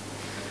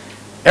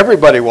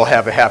 Everybody will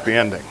have a happy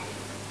ending.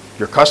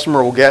 Your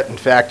customer will get, in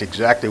fact,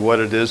 exactly what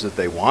it is that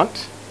they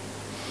want.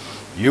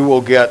 You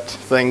will get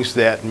things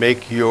that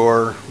make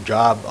your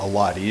job a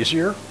lot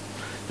easier.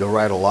 You'll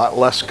write a lot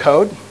less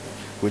code,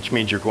 which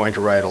means you're going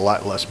to write a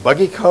lot less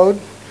buggy code,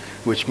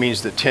 which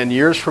means that 10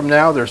 years from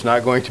now, there's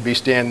not going to be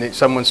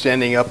someone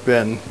standing up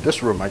in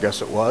this room, I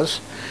guess it was,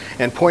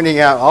 and pointing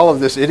out all of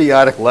this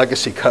idiotic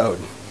legacy code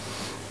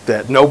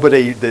that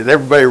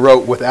everybody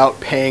wrote without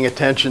paying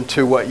attention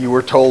to what you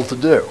were told to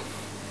do.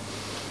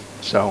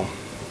 So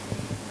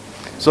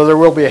there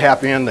will be a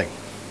happy ending.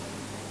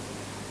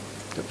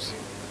 Oops.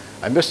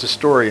 I missed a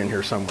story in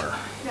here somewhere.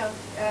 No,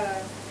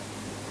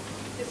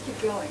 just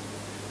keep going.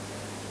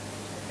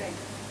 Okay.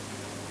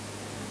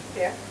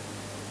 There.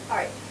 All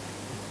right.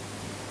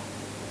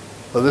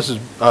 So this is,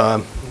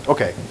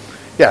 okay.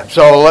 Yeah,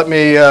 so let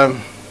me,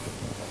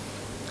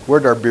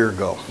 where'd our beer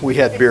go? We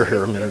had beer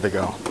here a minute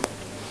ago.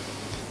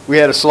 We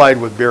had a slide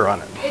with beer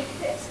on it.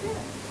 It's good.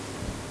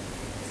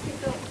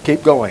 Just Keep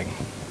keep going.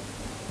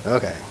 going.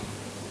 Okay.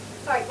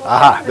 All right, well,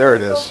 Aha, there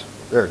it is.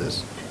 There it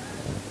is.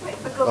 Wait,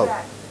 but go Oh.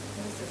 back.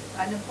 This is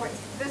unimportant.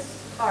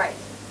 All right.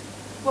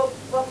 Well,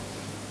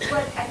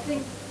 what I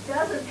think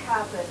doesn't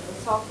happen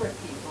with software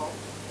people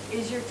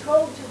is you're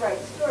told to write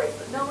stories,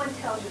 but no one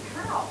tells you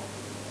how.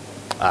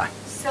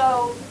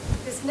 So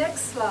this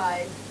next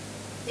slide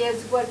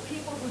is what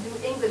people who do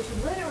English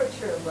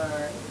literature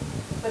learn,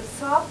 but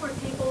software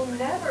people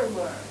never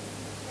learn.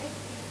 Okay?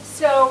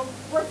 So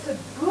what's a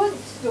good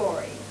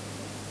story?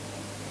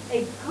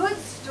 A good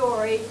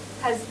story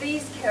has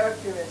these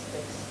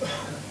characteristics.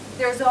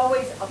 There's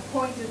always a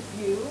point of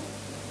view,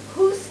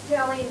 who's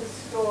telling the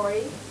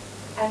story,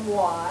 and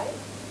why.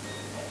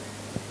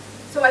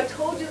 So I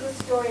told you the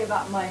story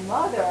about my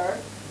mother.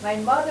 My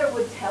mother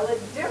would tell it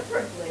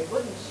differently,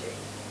 wouldn't she?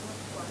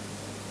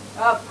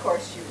 Of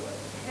course you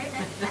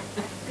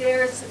would.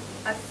 There's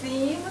a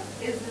theme.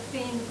 Is the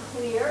theme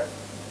clear?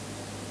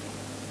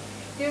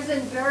 There's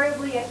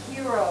invariably a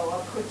hero,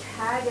 a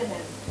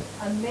protagonist,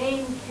 a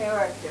main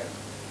character.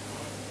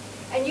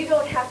 And you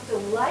don't have to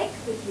like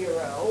the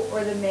hero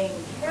or the main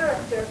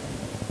character,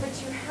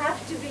 but you have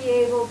to be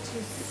able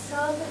to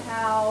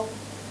somehow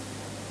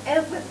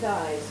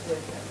empathize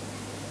with them.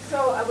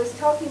 So I was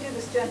talking to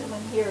this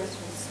gentleman here who's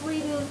from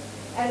Sweden,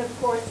 and of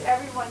course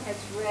everyone has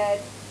read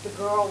The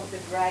Girl with the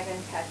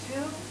Dragon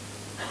Tattoo.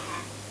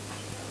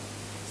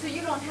 So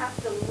you don't have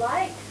to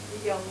like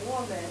the young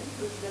woman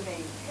who's the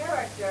main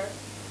character,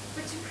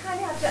 but you kind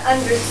of have to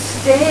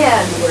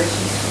understand where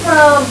she's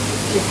from.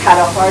 She's had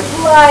a hard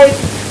life,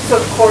 so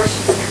of course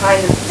she's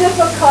kind of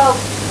difficult.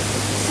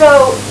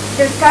 So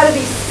there's got to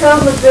be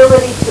some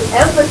ability to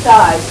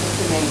empathize with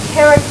the main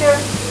character.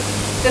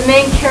 The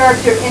main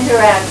character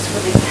interacts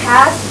with a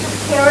cast of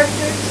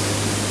characters.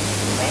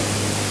 Okay?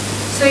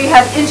 So you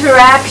have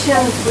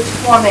interactions which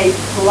form a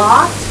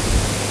plot,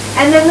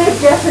 and then there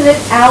are definite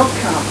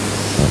outcomes.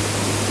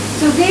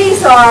 So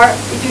these are,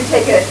 if you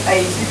take a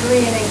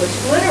degree in English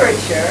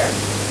literature,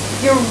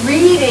 you're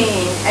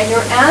reading and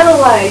you're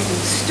analyzing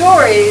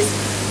stories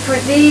for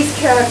these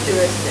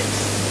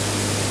characteristics.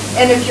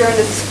 And if you're an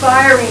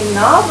aspiring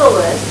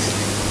novelist,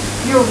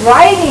 you're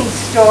writing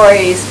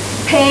stories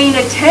paying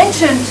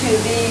attention to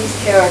these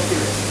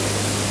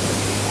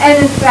characteristics.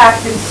 And in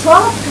fact, in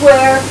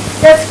software,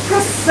 that's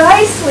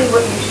precisely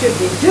what you should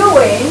be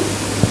doing,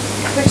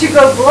 but you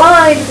go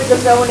blind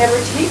because no one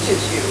ever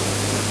teaches you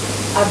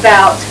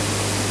about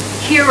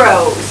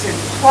heroes and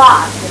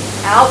plot and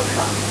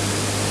outcome.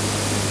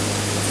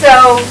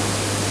 So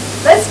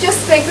let's just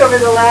think over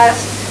the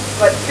last,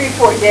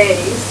 3-4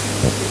 days,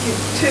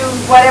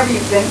 whatever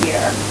you've been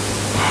here,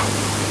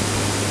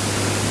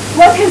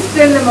 what has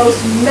been the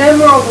most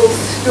memorable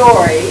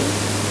story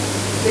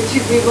that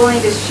you'd be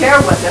willing to share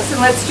with us?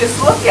 And let's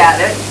just look at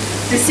it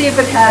to see if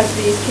it has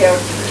these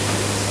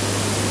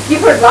characteristics.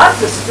 You've heard lots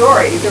of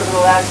stories over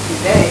the last few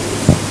days,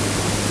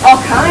 all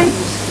kinds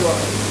of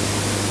stories.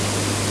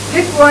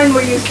 Pick one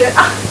where you said,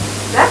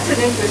 that's an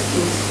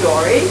interesting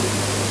story.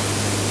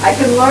 I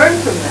can learn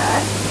from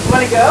that. You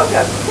want to go?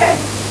 Go. Okay.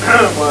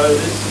 Well,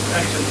 this is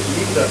actually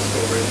Linda's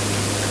story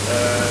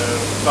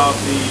about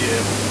the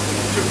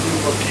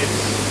group of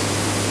kids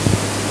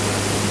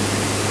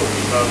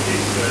talking about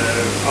this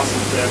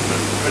puzzle them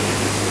and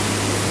prejudice.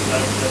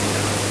 That kind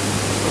of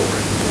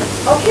story.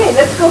 Okay,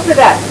 let's go for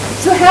that.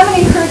 So how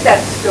many heard that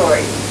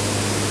story?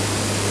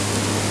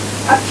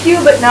 A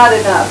few, but not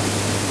enough.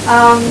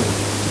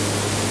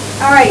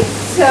 All right,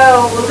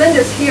 so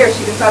Linda's here.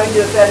 She can probably do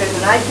it better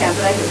than I can,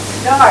 but I can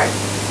start.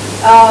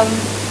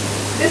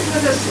 This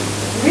was a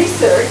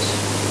research,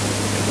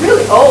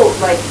 really old,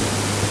 like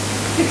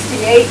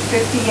 68,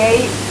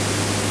 58.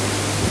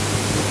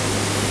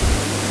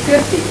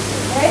 50s,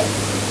 okay?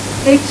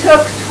 They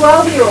took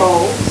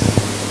 12-year-olds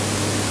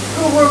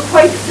who were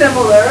quite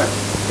similar.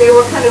 They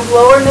were kind of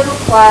lower middle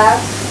class.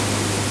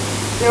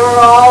 They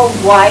were all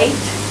white.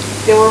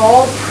 They were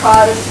all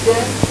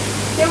Protestant.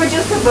 They were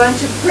just a bunch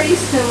of pretty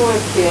similar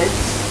kids.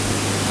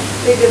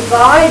 They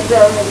divide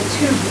them into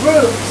two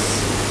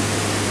groups,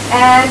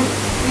 and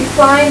we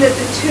find that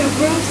the two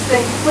groups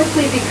then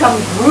quickly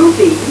become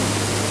groupy.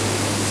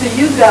 So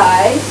you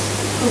guys,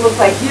 who look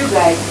like you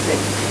guys, think,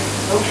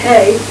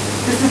 okay,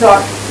 this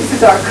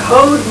is our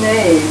code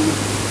name,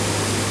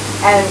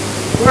 and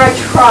we're a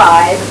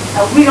tribe,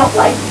 and we don't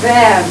like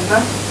them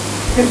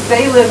because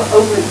they live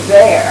over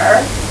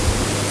there,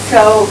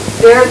 so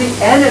they're the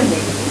enemy.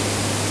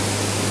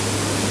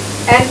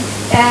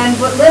 And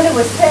what Linda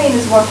was saying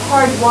is we're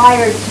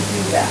hardwired to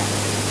do that.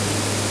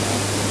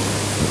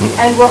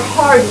 And we're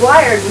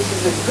hardwired, which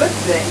is a good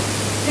thing,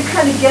 to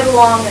kind of get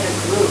along in a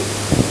group.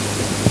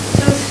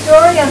 So the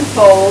story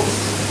unfolds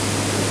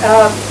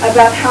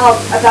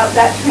about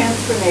that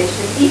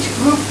transformation. Each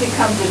group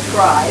becomes a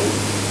tribe.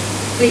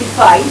 We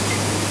fight.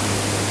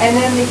 And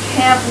then the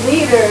camp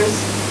leaders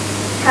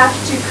have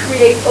to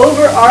create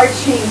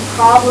overarching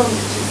problems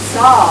to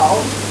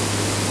solve,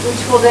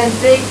 which will then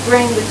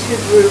bring the two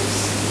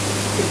groups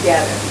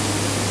together.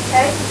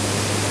 Okay?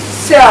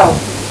 So,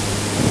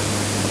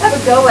 have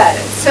a go at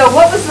it. So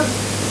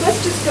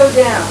let's just go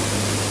down.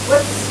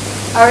 What's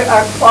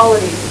our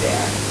qualities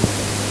there?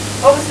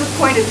 What was the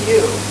point of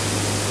view?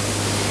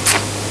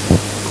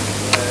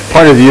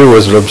 Point of view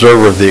was an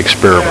observer of the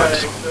experiment.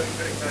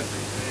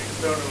 Exactly, the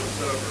external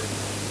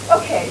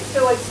observer. Okay,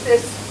 so it's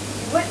this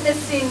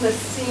witnessing the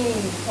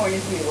scene point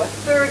of view, a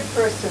third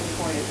person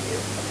point of view.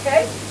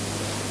 Okay?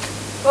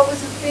 What was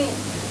the theme?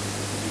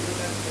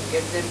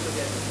 Get them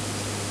together.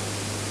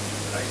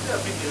 Actually,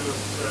 I think it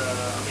was,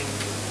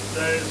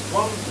 there is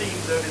one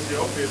theme that is the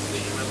obvious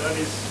theme, and that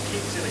is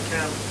kids in a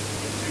camp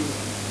into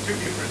two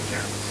different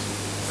camps.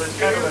 So it's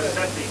kind of a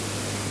setting.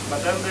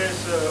 But then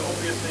there's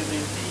obviously the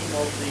theme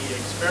of the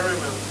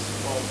experiments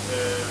of,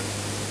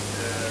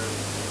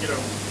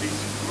 this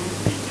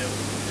grouping and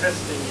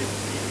testing if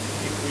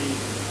we,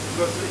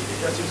 because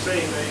as you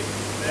say,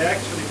 they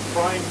actually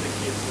prime the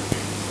kids a bit.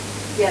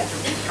 Yes. To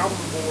become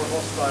more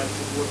hostile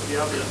towards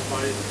the others by,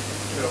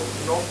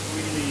 not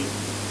really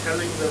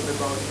telling them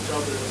about each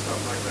other and stuff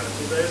like that.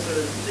 So there's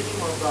a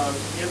theme about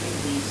getting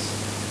these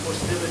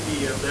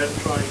hostility and then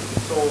trying to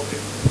solve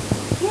it.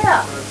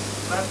 Yeah.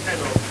 That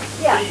kind of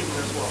Yeah. theme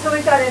as well. So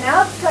we've got an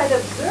outside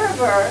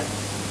observer,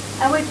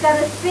 and we've got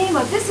a theme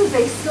of this is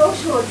a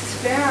social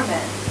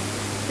experiment.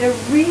 They're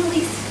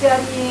really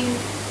studying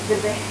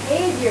the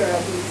behavior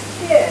of these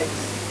kids,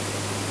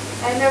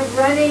 and they're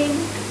running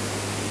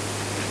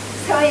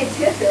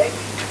scientific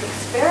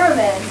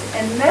experiments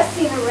and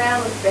messing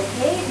around with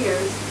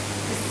behaviors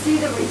to see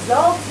the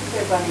results that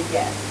they're going to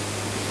get.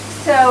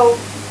 So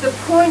the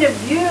point of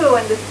view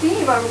and the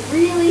theme are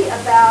really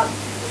about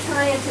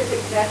scientific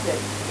method.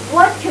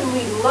 What can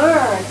we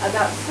learn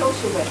about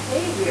social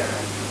behavior?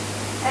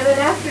 And then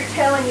after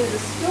telling you the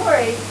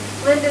story,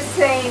 Linda's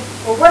saying,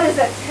 well, what does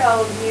that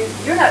tell you?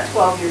 You're not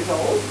 12 years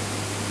old.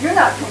 You're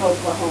not from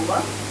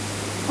Oklahoma.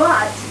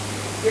 But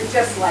you're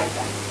just like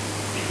that.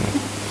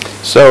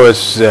 So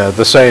it's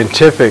the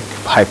scientific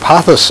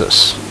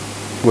hypothesis,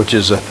 which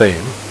is a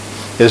theme,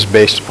 is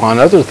based upon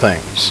other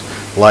things,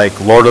 like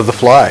Lord of the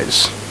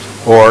Flies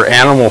or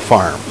Animal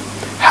Farm.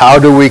 How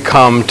do we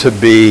come to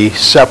be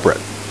separate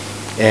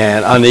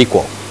and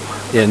unequal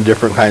in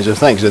different kinds of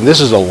things? And this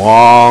is a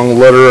long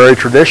literary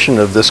tradition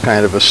of this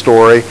kind of a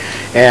story,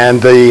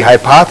 and the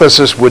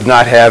hypothesis would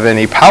not have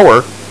any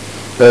power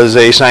as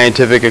a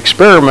scientific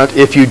experiment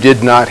if you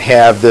did not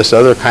have this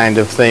other kind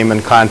of theme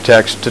and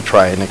context to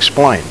try and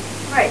explain.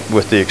 Right.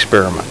 With the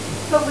experiment.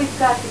 But we've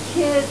got the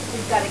kids,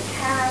 we've got a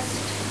cast,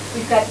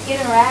 we've got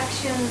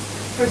interactions.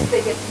 First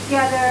they get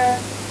together,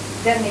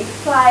 then they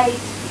fight,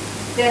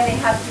 then they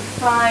have to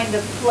find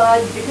the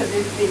flood because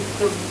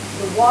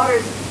the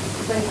water's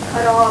been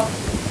cut off,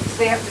 so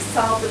they have to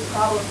solve the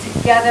problem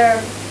together,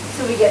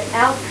 so we get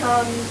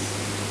outcomes.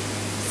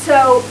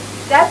 So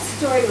that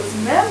story was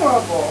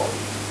memorable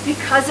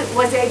because it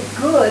was a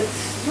good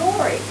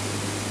story.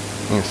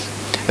 Yes.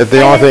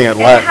 The only thing it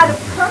had a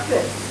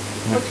purpose,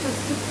 which was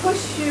to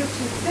push you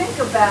to think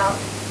about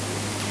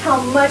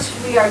how much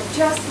we are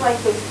just like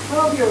those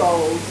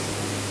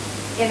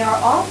 12-year-olds in our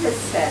office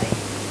setting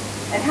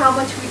and how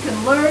much we can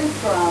learn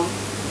from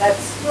that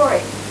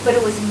story. But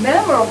it was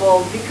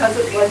memorable because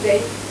it was a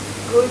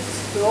good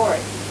story.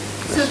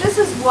 So this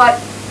is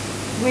what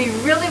we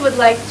really would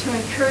like to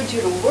encourage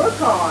you to work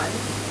on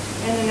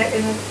in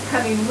the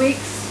coming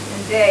weeks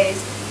and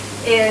days,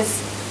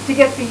 is to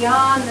get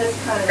beyond this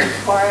kind of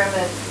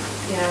requirement,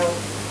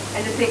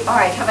 and to think, all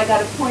right, have I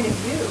got a point of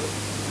view?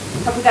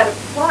 Have we got a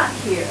plot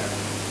here?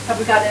 Have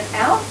we got an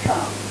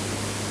outcome?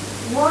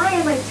 Why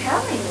am I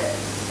telling this?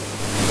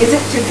 Is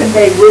it to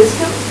convey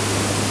wisdom?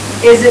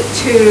 Is it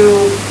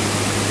to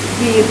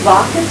be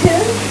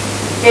evocative?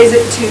 Is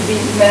it to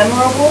be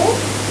memorable?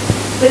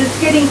 But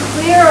it's getting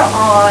clear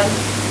on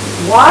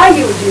why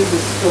you would do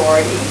the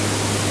story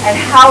and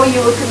how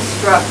you would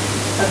construct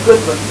a good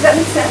book. Does that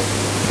make sense?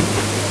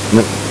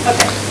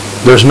 Okay.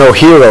 There's no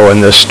hero in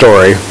this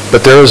story,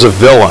 but there is a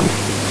villain.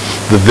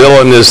 The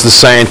villain is the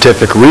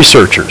scientific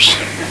researchers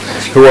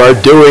who are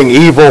doing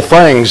evil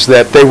things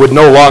that they would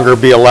no longer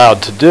be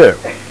allowed to do.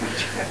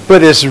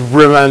 But it's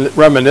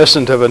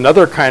reminiscent of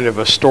another kind of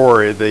a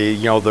story,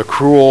 the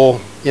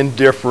cruel,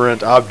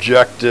 indifferent,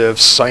 objective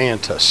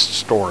scientist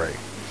story.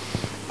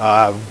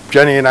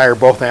 Jenny and I are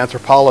both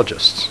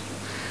anthropologists.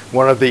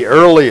 One of the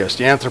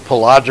earliest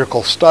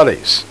anthropological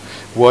studies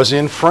was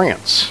in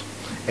France,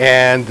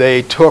 and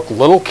they took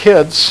little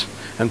kids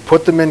and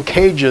put them in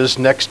cages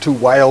next to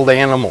wild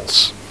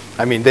animals.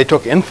 I mean, they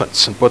took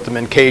infants and put them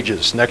in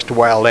cages next to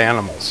wild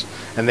animals,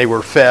 and they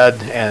were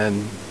fed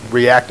and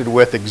reacted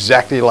with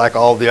exactly like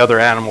all the other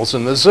animals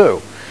in the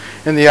zoo.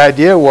 And the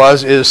idea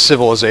was, is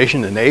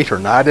civilization innate or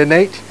not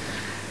innate?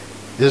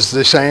 Is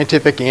the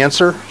scientific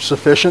answer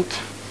sufficient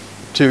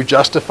to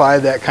justify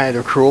that kind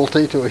of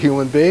cruelty to a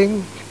human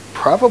being?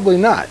 Probably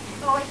not.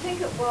 Oh, I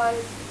think it was,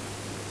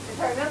 if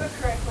I remember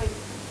correctly,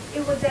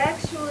 it was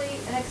actually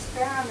an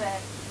experiment.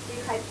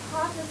 The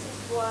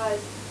hypothesis was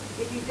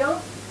if you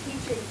don't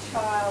teach a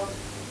child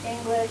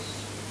English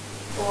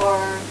or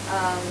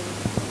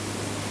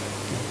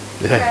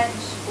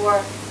French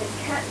or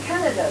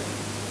Canada.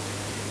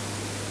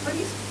 What do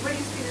you speak?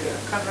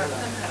 Canada.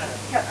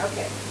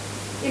 Okay.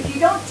 If you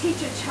don't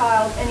teach a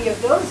child any of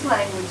those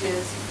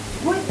languages,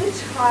 would the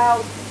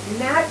child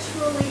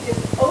naturally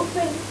just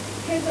open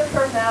his or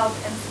her mouth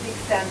and speak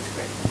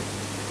Sanskrit?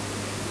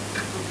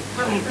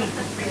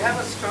 We have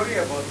a story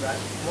about that.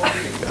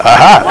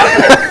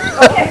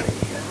 Aha! Okay.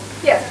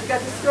 Yes, we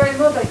got the story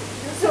moving.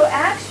 So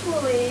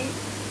actually,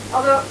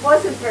 although it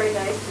wasn't very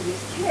nice to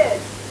these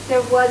kids,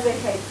 there was a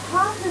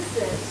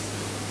hypothesis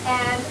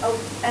and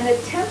an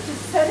attempt to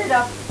set it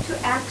up to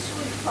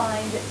actually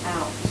find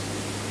out.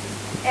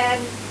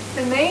 And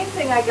the main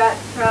thing I got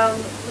from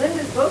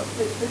Linda's book,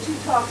 the two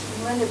talks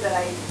from Linda that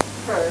I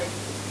heard,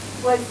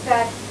 was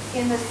that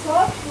in the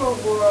software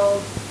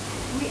world,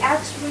 we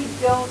actually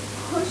don't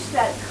push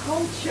that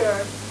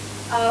culture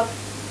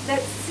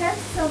that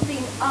sets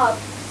something up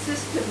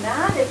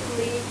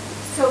systematically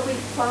so we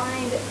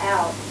find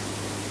out.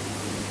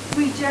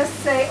 We just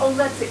say, oh,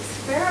 let's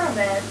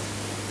experiment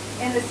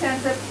in the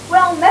sense of,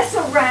 well, mess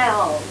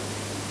around.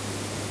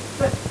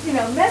 But,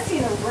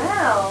 messing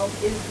around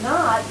is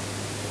not,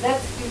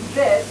 let's do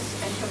this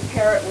and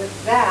compare it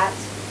with that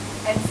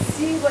and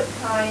see what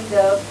kind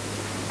of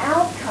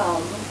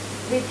outcome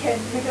we can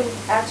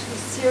actually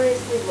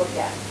seriously look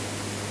at.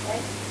 Okay?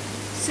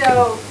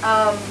 So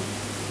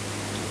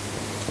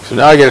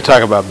now I get to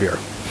talk about beer.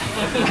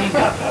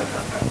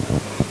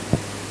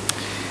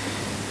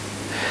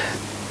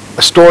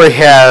 A story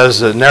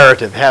has a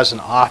narrative, has an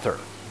author.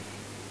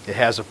 It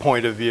has a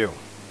point of view.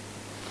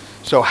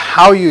 So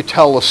how you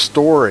tell a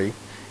story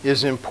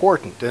is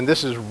important, and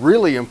this is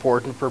really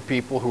important for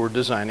people who are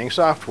designing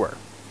software.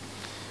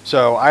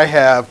 So I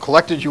have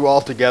collected you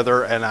all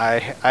together, and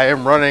I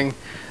am running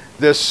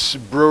this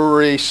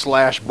brewery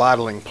 /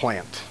 bottling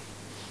plant.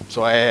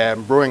 So I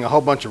am brewing a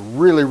whole bunch of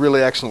really,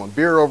 really excellent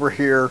beer over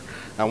here.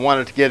 I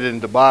wanted to get it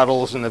into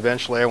bottles, and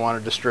eventually I want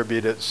to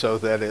distribute it so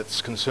that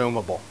it's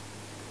consumable.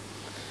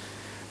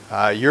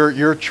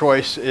 Your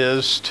choice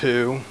is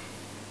to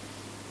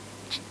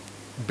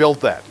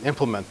build that,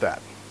 implement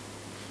that.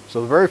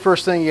 So the very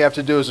first thing you have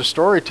to do as a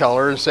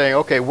storyteller is saying,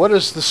 okay, what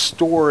is the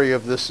story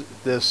of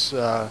this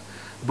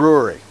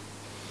brewery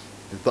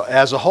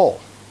as a whole?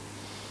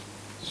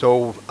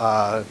 So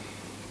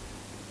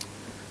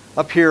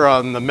up here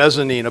on the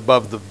mezzanine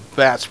above the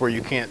vats where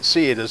you can't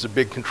see it is a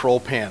big control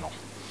panel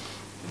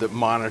that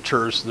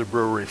monitors the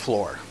brewery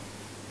floor.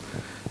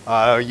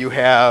 You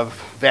have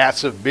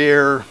vats of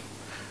beer.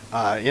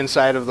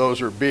 Inside of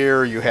those are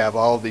beer. You have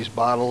all of these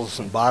bottles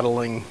and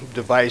bottling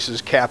devices,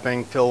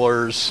 capping,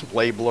 fillers,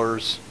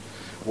 labelers,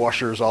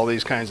 washers, all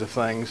these kinds of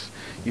things.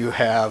 You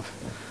have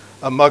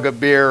a mug of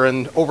beer,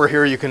 and over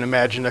here you can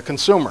imagine a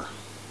consumer.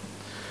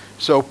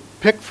 So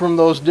pick from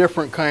those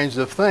different kinds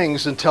of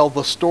things and tell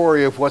the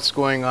story of what's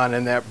going on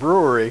in that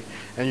brewery,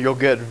 and you'll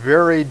get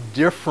very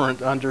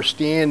different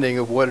understanding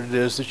of what it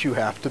is that you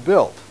have to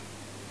build.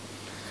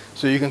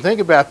 So you can think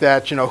about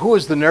that, who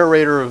is the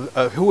narrator,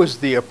 who is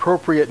the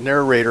appropriate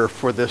narrator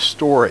for this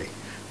story?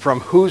 From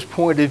whose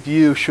point of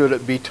view should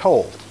it be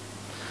told?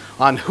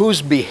 On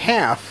whose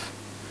behalf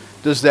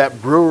does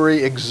that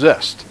brewery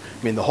exist?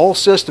 I mean, the whole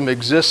system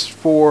exists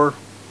to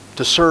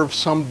serve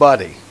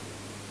somebody.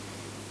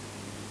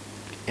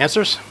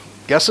 Answers?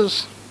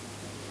 Guesses?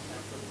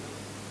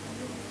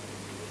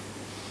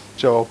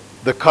 So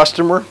the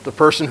customer, the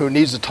person who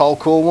needs a tall,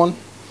 cool one,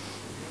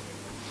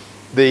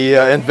 the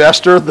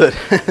investor, that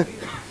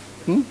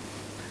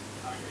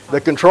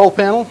the control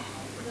panel.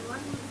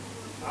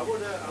 I would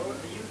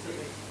use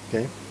it.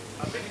 Okay.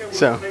 I think I would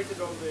So. place it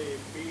on the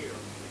beer.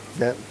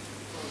 Yeah.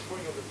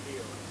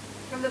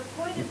 from the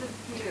point of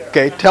the beer.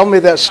 Okay. Tell me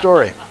that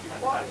story.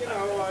 Well,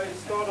 I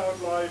start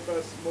out life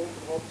as molten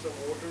hops and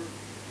water,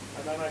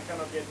 And then I kind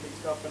of get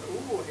mixed up and,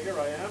 oh, here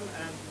I am,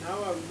 and now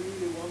I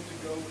really want to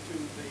go to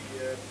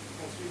the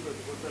consumer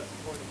because that's the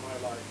point of my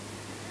life.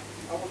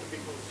 I want to be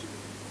consumed.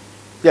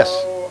 Yes.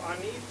 So I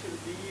need to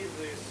leave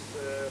this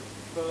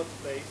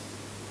birthplace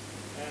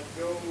and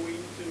go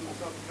into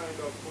some kind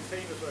of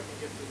container so I can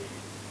get to the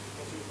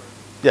consumer.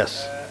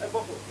 Yes. A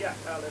bottle, yeah,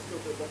 let's go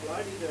to the bottle.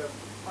 I need a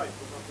pipe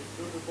or something,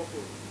 go to the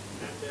bottle.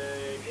 And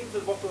into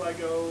the bottle I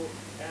go,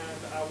 and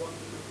I want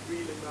to look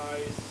really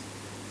nice,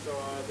 so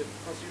the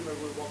consumer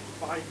will want to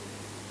buy me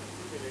and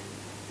put it in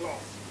a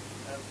glass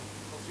and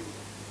consume it.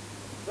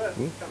 That's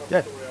kind of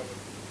the story of it.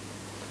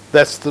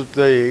 That's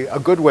a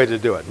good way to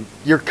do it.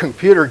 You're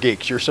computer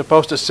geeks. You're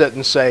supposed to sit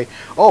and say,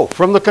 oh,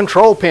 from the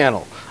control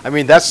panel. I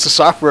mean, that's the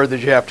software that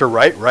you have to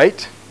write,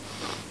 right?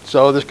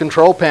 So this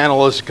control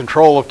panel is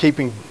control of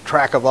keeping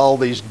track of all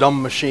these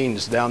dumb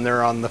machines down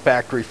there on the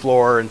factory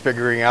floor and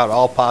figuring out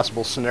all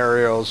possible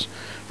scenarios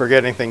for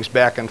getting things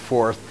back and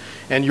forth.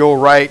 And you'll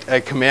write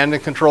a command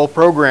and control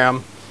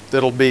program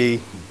that'll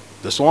be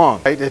this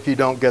long, right, if you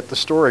don't get the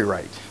story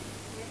right.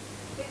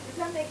 Does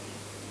that make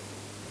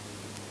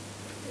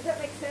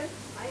sense?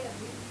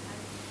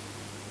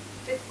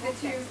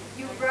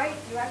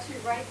 You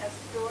actually write a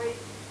story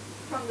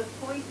from the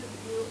point of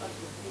view of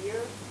the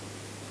viewer.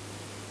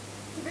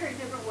 It's a very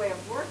different way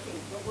of working,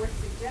 but we're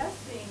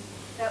suggesting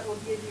that will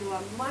give you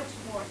a much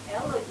more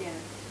elegant,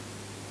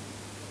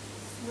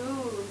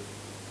 smooth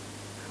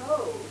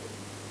code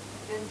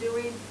than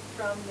doing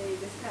from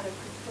this kind of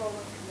control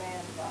and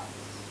command box.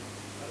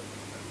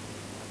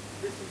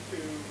 Listen to,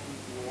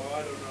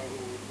 I don't know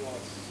who it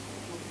was,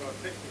 talking about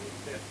technical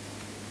steps.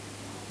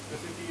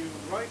 Because if you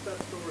write that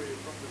story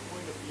from the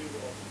point of view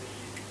of the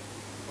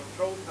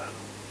control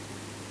panel,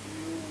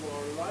 you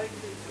are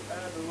likely to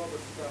add a lot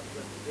of stuff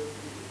that you don't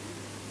really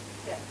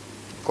use. Yeah.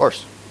 Of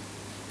course.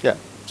 Yeah.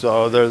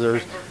 So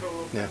there's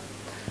yeah.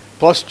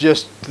 Plus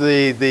just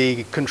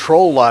the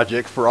control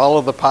logic for all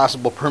of the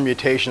possible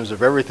permutations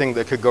of everything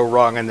that could go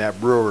wrong in that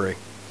brewery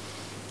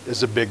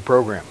is a big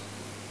program.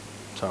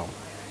 So.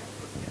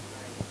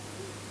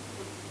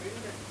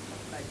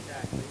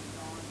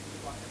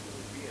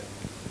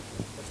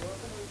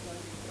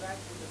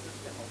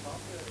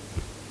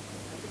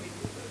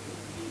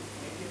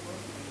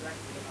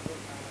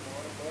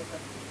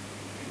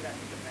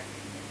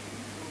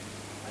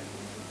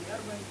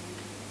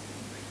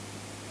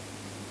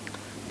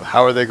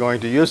 How are they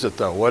going to use it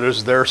though? What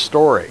is their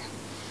story?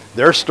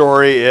 Their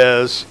story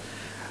is,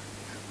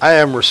 I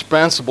am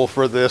responsible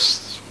for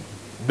this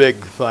big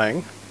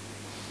thing,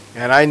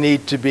 and I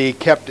need to be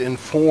kept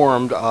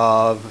informed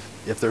of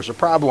if there's a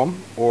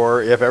problem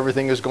or if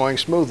everything is going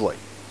smoothly.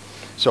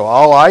 So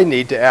all I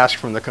need to ask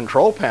from the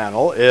control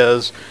panel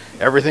is,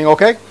 everything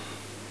okay?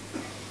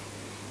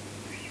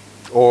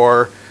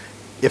 Or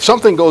if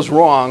something goes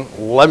wrong,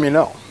 let me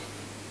know.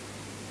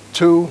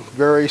 Two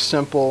very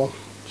simple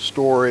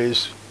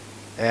stories,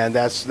 and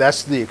that's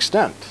the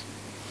extent.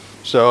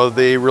 So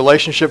the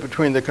relationship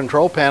between the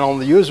control panel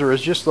and the user is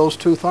just those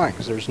two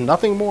things. There's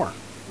nothing more.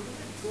 Wouldn't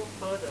it go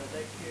further,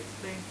 like you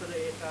explained for the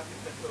air traffic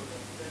controller,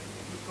 then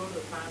if you go to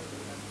the panel,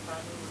 and the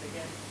panel would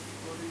again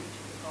go to each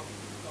of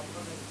the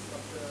components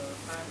of the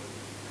panel,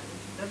 and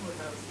each of them would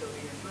have a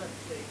story as well,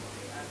 saying,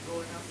 okay, I'm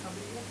going out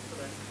somebody else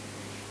for that.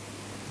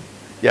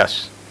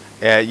 Yes.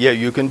 Yeah,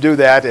 you can do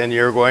that, and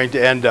you're going to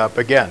end up,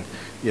 again,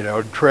 you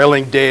know,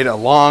 trailing data,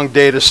 long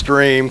data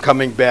stream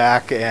coming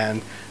back,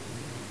 and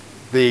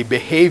the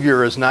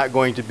behavior is not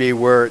going to be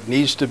where it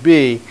needs to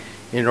be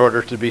in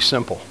order to be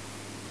simple.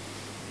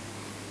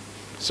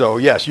 So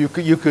yes, you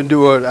can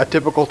do a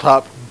typical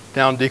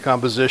top-down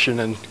decomposition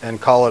and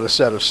call it a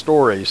set of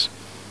stories.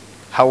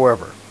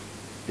 However,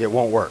 it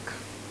won't work.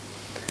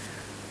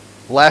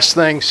 Last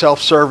thing,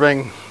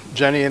 self-serving.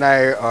 Jenny and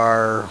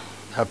I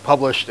have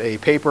published a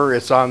paper.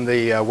 It's on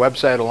the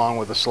website along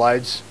with the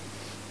slides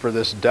for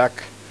this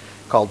deck,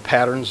 called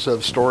Patterns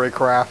of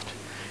Storycraft.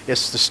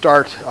 It's the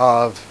start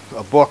of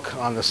a book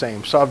on the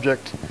same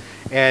subject,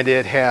 and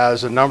it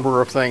has a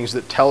number of things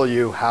that tell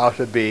you how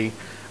to be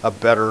a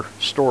better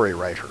story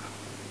writer.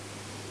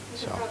 You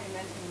should probably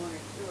mention one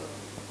or two of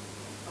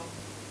them.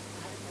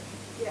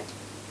 Yeah.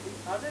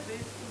 Are there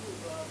ways to,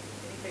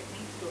 any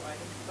techniques to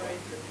identify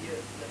the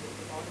years that it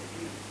will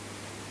honestly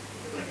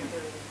look at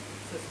the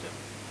system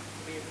to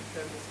be able to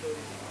tell the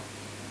story?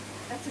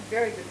 That's a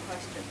very good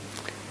question.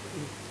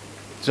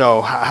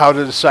 So how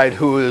to decide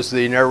who is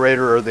the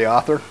narrator or the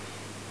author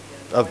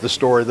of the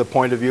story, the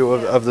point of view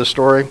of the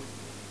story?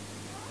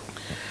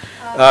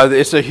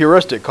 It's a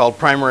heuristic called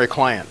primary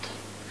client.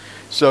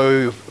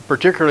 So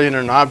particularly in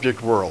an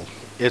object world,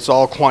 it's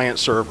all client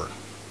server.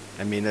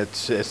 I mean,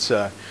 it's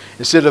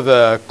instead of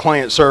a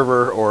client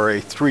server or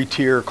a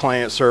 3-tier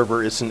client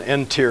server, it's an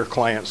N-tier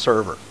client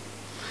server.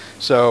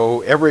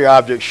 So every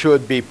object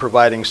should be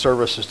providing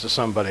services to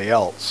somebody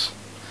else,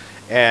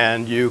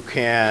 and you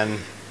can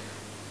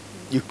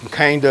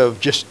kind of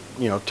just,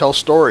 you know, tell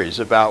stories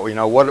about, you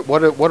know, what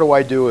do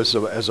I do as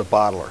a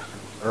bottler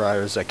or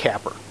as a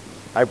capper?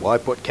 I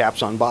put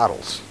caps on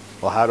bottles.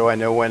 Well, how do I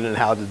know when and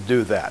how to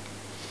do that?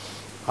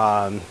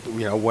 You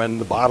know, when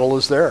the bottle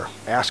is there,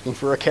 asking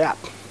for a cap.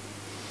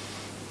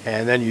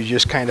 And then you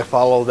just kind of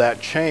follow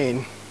that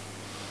chain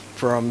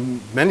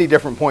from many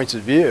different points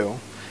of view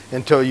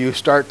until you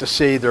start to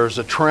see there's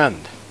a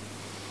trend.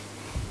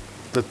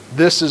 That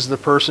this is the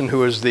person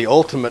who is the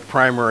ultimate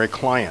primary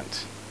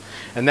client.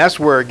 And that's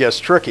where it gets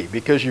tricky,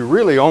 because you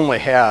really only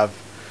have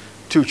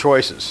two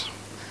choices.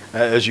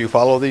 As you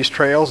follow these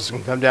trails, it's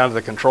going to come down to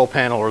the control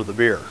panel or the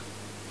beer.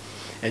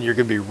 And you're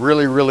going to be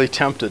really, really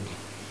tempted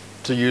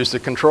to use the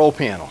control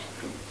panel,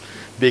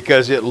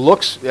 because it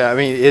looks, I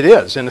mean, it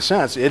is, in a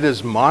sense, it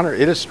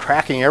is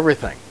tracking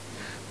everything,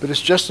 but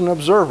it's just an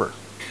observer.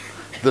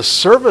 The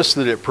service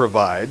that it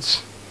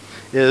provides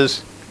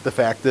is the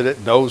fact that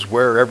it knows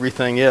where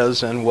everything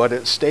is and what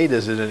its state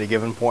is at any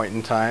given point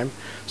in time,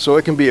 so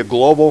it can be a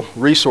global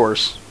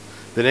resource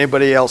that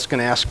anybody else can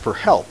ask for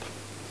help.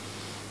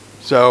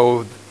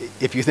 So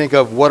if you think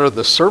of what are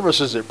the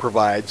services it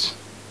provides,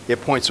 it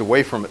points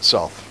away from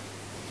itself.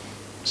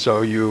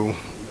 So you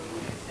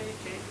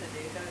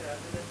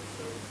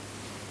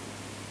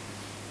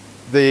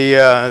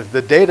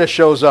the data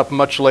shows up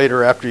much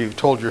later after you've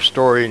told your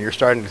story and you're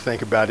starting to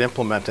think about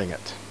implementing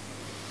it.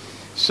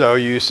 So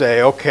you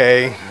say,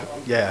 okay,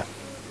 yeah,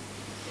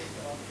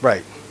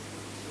 right.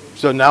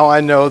 So now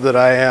I know that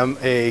I am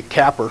a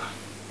capper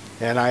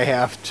and I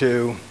have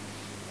to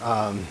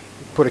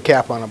put a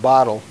cap on a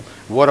bottle.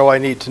 What do I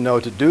need to know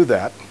to do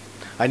that?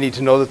 I need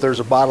to know that there's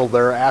a bottle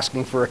there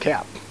asking for a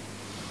cap.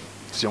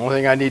 It's the only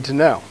thing I need to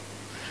know.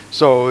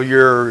 So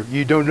you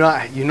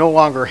no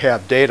longer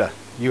have data.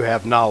 You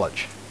have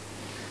knowledge.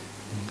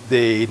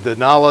 The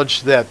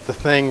knowledge that the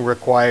thing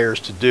requires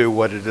to do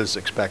what it is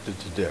expected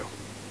to do.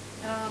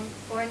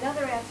 Or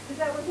another answer, because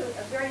that was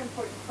a very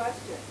important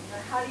question. You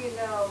know, how do you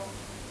know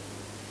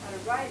how to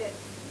write it?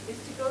 Is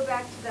to go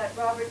back to that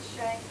Robert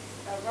Shank's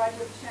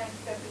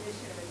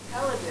definition of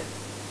intelligence.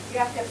 You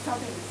have to have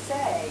something to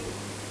say,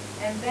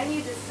 and then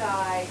you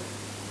decide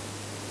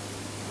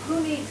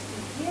who needs to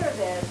hear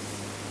this,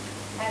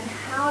 and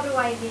how do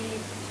I need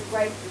to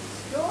write the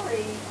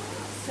story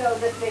so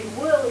that they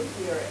will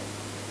hear it.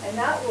 And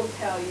that will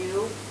tell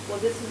you, well,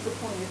 this is the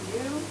point of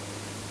view,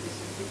 this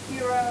is the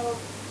hero,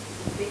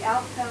 this is the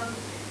outcome.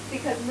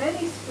 Because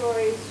many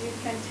stories, you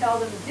can tell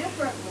them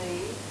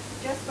differently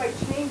just by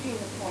changing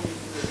the point of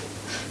view.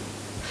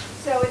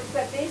 So it's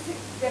that basic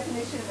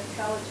definition of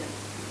intelligence.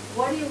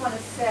 What do you want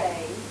to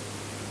say?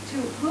 To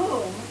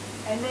whom?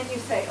 And then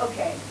you say,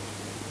 okay,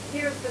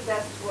 here's the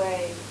best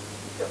way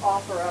to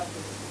offer up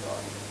this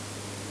story.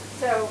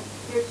 So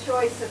your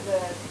choice of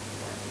the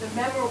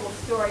memorable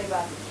story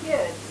about the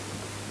kids,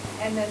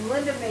 and then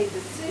Linda made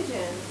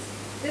decisions.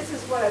 This is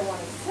what I want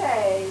to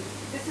say.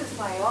 This is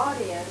my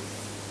audience.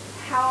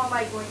 How am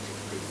I going to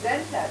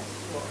present that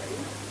story?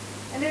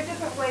 And there are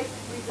different ways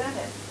to present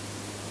it.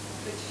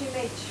 But she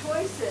made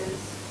choices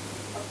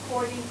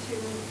according to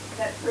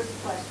that first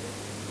question.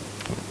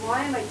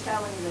 Why am I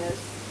telling this?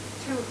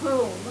 To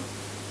whom?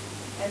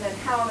 And then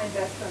how am I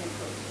best going to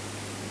approach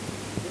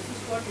it? This is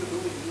what you do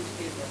in use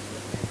case as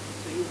well.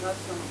 So you have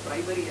some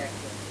primary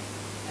actor,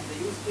 and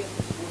the use case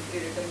is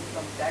mostly written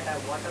from that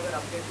whatever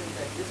application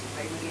that this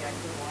primary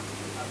actor wants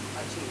to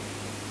achieve.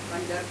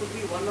 And there could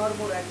be one or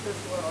more actors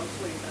who are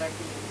also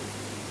interacting with this.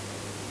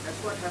 That's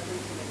what happens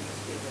in a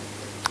use case as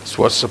well. It's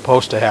what's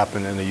supposed to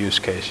happen in a use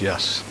case,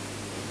 yes.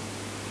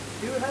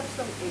 Do you have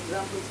some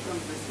examples from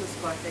business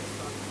context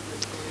on the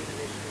story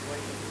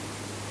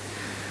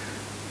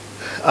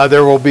relation?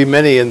 There will be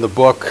many in the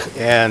book,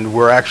 and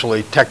we're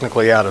actually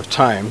technically out of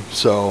time,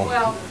 so.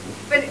 Well,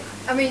 but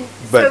I mean,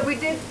 so we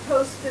did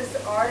post this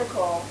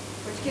article,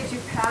 which gives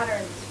you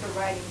patterns for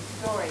writing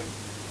stories.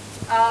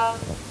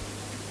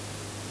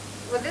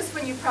 Well, this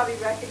one you probably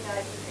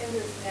recognize is in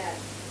this net.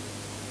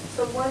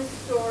 So one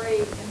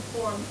story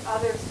informs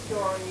other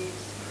stories,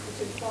 which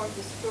informs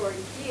the story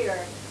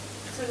here.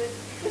 So this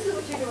is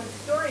what you're doing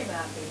story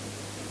mapping,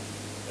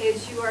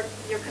 is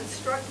you're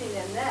constructing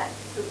a net,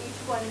 so each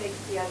one makes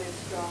the other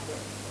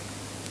stronger.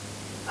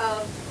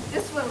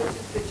 This one, which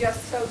is the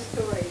Just So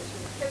stories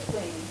from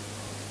Quillien,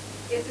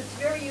 is it's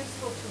very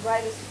useful to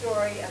write a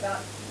story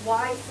about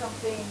why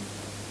something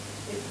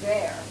is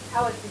there,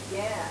 how it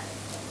began,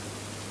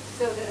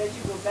 so that as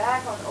you go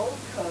back on old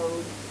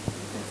code,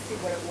 you can see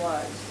what it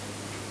was.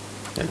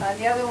 And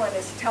the other one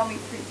is Tell Me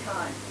 3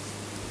 times.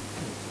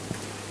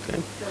 Okay.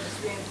 So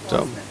it's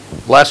reinforcement.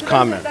 So, last So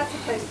comment. that's a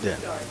place to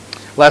start.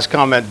 Last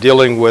comment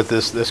dealing with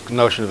this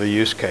notion of a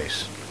use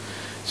case.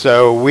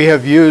 So we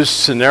have used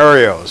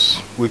scenarios.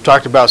 We've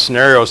talked about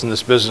scenarios in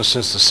this business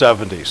since the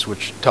 70s,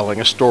 which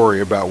telling a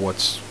story about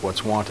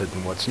what's wanted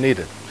and what's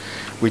needed.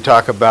 We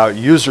talk about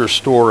user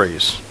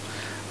stories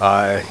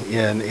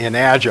in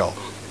Agile.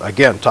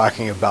 Again,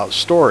 talking about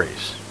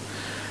stories.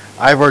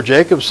 Ivar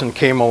Jacobson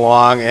came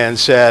along and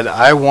said,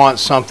 I want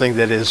something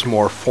that is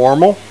more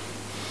formal,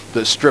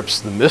 that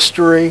strips the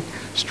mystery,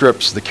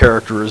 strips the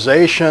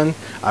characterization.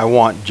 I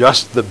want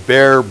just the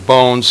bare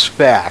bones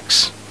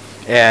facts.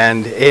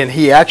 And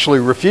he actually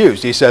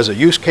refused. He says a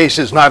use case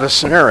is not a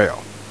scenario.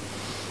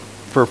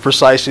 for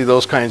precisely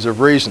those kinds of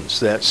reasons,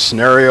 that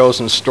scenarios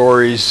and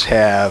stories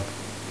have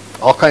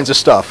all kinds of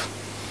stuff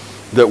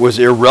that was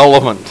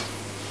irrelevant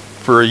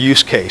for a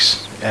use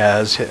case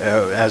as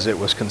it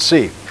was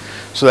conceived.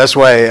 So that's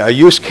why a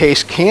use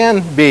case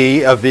can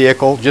be a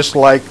vehicle, just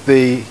like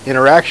the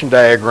interaction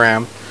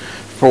diagram,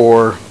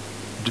 for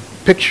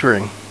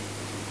picturing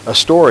a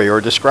story or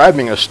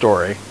describing a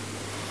story.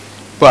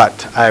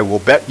 But I will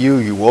bet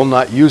you will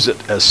not use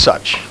it as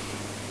such,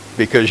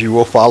 because you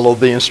will follow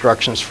the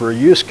instructions for a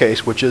use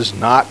case, which is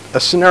not a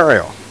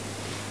scenario,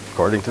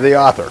 according to the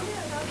author.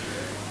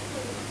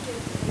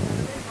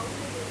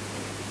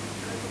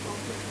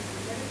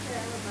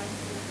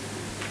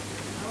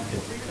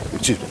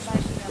 Excuse me.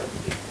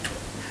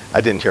 I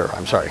didn't hear her.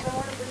 I'm sorry.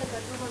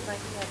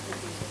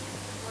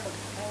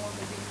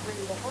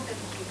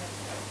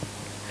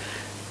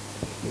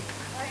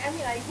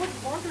 I would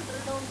want to drill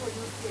down to a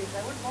use case.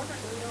 I would want to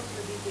drill down to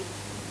the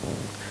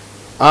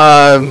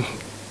details.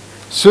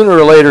 Sooner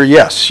or later,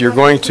 yes, you're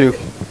going to.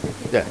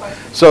 Yeah.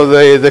 So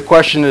the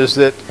question is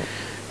that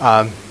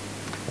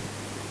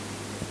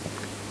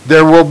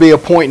there will be a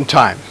point in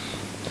time.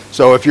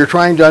 So if you're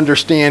trying to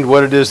understand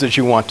what it is that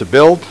you want to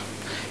build,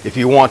 if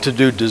you want to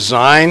do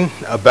design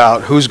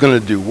about who's going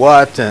to do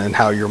what and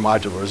how your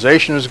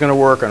modularization is going to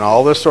work and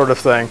all this sort of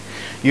thing,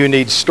 you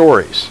need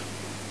stories.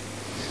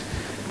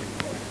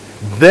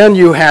 Then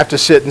you have to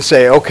sit and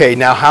say, okay,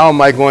 now how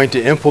am I going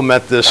to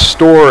implement this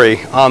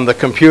story on the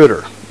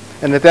computer?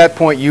 And at that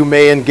point, you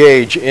may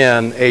engage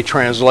in a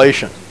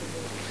translation.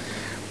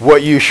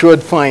 What you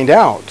should find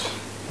out,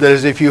 that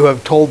is, if you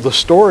have told the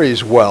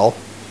stories well,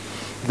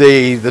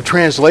 the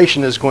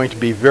translation is going to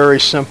be very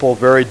simple,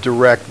 very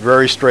direct,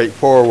 very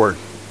straightforward.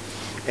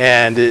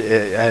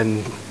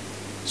 And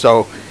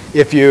so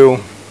if you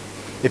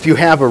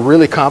have a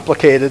really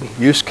complicated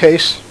use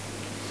case,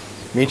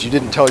 it means you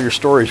didn't tell your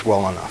stories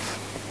well enough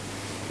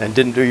and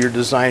didn't do your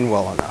design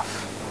well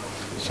enough.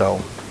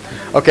 So,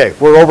 okay,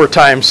 we're over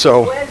time,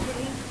 so. Where's the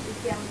link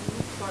we can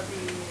use for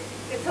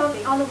the... It's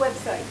on the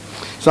website.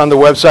 It's on the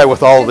website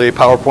with all the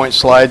PowerPoint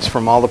slides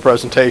from all the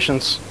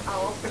presentations.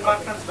 Oh, The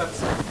conference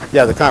website.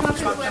 Yeah, the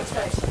conference. Website.